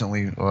episodes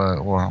recently.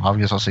 Or I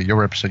guess I'll say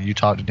your episode. You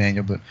talked to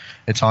Daniel, but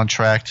it's on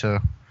track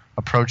to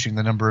approaching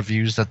the number of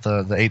views that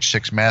the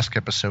H6 Mask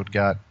episode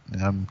got.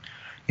 And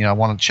I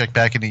want to check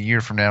back in a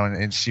year from now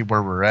and see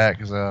where we're at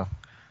because I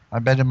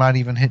bet it might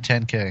even hit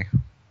 10K.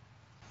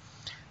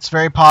 It's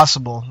very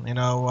possible.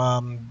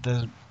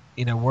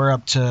 We're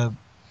up to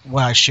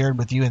what I shared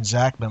with you and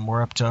Zachman.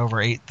 We're up to over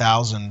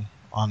 8,000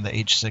 on the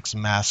H6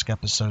 Mask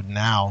episode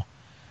now.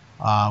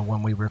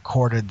 When we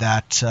recorded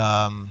that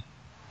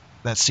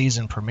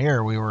season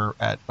premiere, we were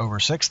at over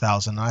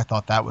 6,000. And I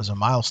thought that was a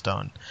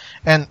milestone,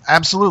 and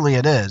absolutely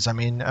it is. I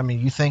mean,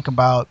 you think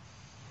about,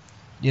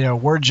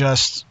 we're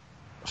just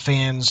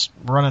fans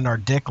running our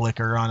dick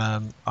liquor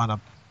on a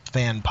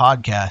fan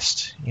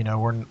podcast.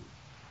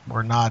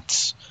 We're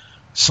not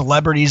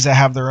celebrities that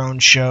have their own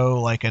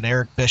show like an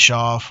Eric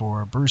Bischoff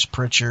or Bruce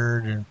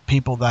Pritchard and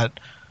people that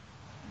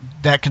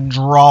can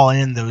draw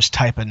in those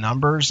type of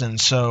numbers. And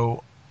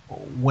so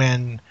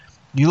when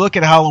you look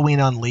at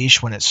Halloween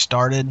Unleashed when it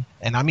started,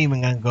 and I'm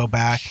even going to go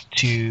back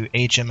to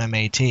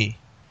HMMAT,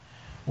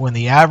 when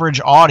the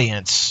average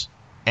audience,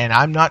 and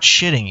I'm not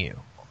shitting you,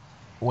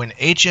 when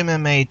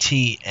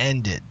HMMAT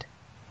ended,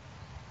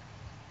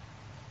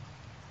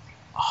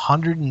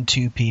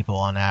 102 people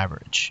on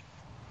average.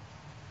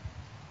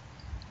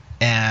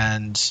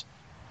 And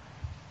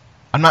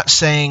I'm not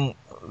saying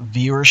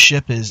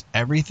viewership is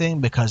everything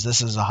because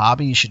this is a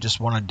hobby. You should just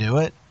want to do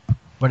it.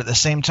 But at the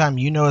same time,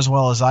 as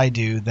well as I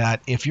do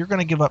that if you're going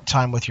to give up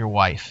time with your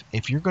wife,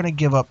 if you're going to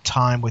give up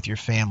time with your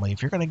family,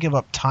 if you're going to give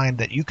up time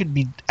that you could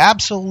be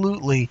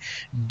absolutely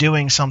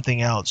doing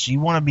something else, you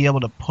want to be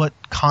able to put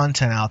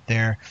content out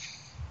there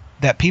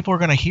that people are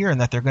going to hear and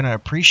that they're going to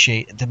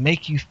appreciate to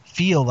make you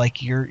feel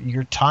like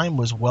your time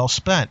was well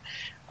spent.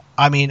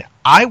 I mean,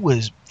 I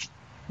was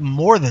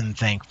more than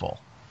thankful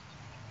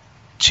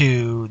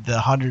to the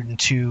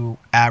 102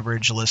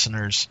 average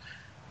listeners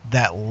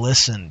that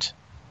listened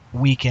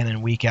week in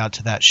and week out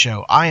to that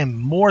show. I am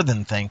more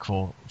than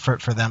thankful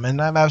for them,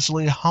 and I'm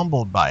absolutely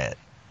humbled by it.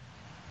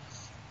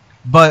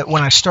 But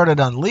when I started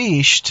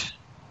Unleashed,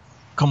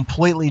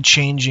 completely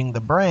changing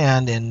the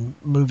brand and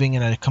moving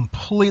in a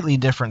completely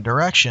different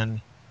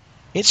direction,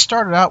 it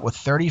started out with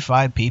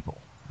 35 people.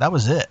 That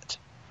was it.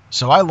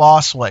 So I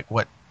lost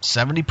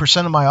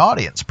 70% of my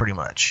audience pretty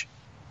much.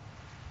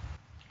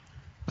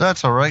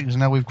 That's all right, because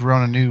now we've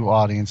grown a new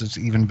audience. It's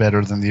even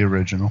better than the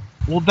original.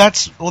 Well,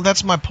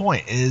 that's my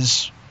point.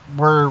 Is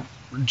we're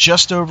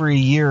just over a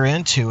year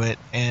into it,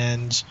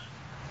 and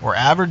we're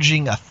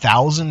averaging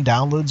 1,000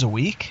 downloads a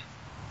week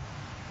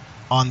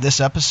on this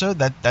episode.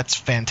 That's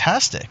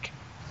fantastic.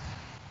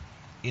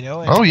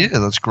 Oh yeah,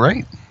 that's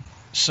great.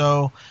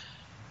 So,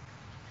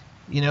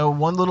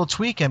 one little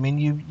tweak. I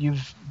mean,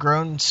 you've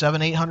grown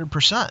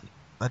 700-800%.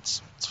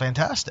 That's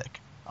fantastic.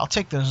 I'll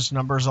take those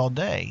numbers all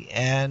day.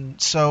 And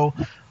so,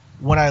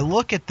 when I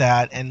look at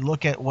that and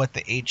look at what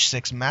the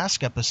H6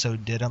 Mask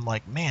episode did, I'm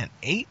like, man,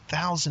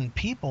 8,000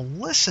 people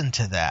listen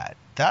to that.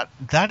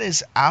 That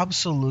is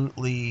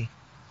absolutely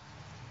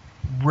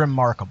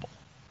remarkable.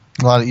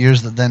 A lot of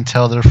ears that then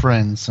tell their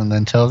friends and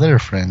then tell their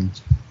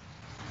friends.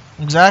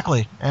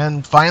 Exactly.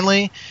 And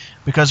finally,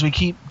 because we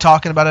keep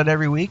talking about it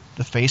every week,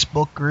 the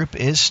Facebook group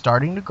is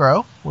starting to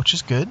grow, which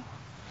is good.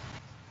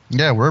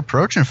 Yeah, we're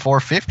approaching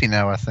 450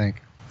 now, I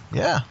think.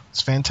 Yeah,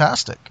 it's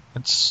fantastic.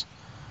 It's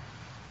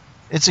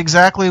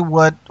exactly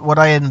what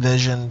I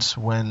envisioned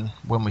when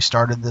we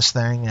started this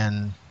thing,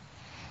 and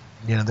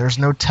there's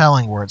no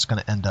telling where it's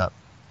going to end up.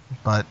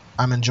 But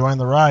I'm enjoying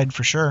the ride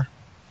for sure.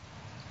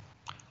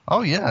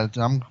 Oh yeah,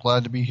 I'm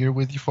glad to be here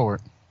with you for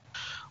it.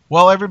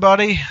 Well,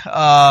 everybody,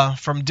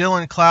 from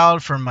Dylan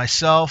Cloud, from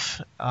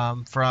myself,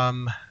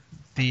 from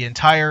the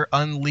entire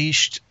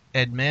Unleashed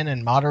admin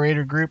and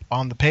moderator group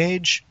on the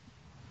page,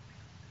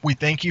 we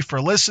thank you for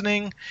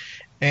listening,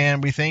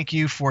 and we thank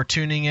you for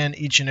tuning in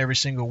each and every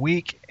single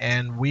week,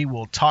 and we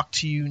will talk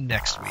to you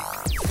next week.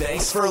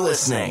 Thanks for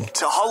listening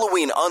to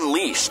Halloween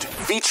Unleashed,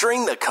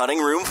 featuring the Cutting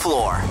Room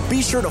Floor.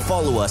 Be sure to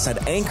follow us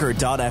at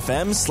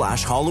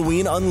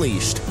anchor.fm/Halloween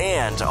Unleashed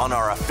and on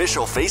our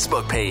official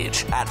Facebook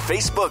page at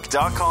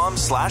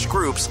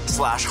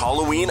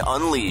facebook.com/groups/Halloween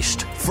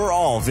Unleashed. For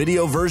all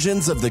video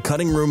versions of the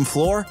Cutting Room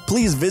Floor,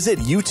 please visit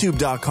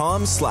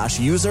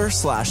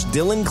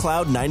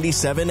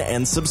youtube.com/user/DylanCloud97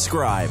 and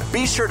subscribe.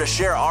 Be sure to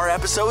share our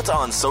episodes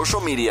on social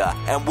media,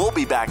 and we'll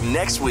be back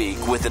next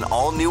week with an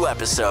all-new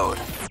episode.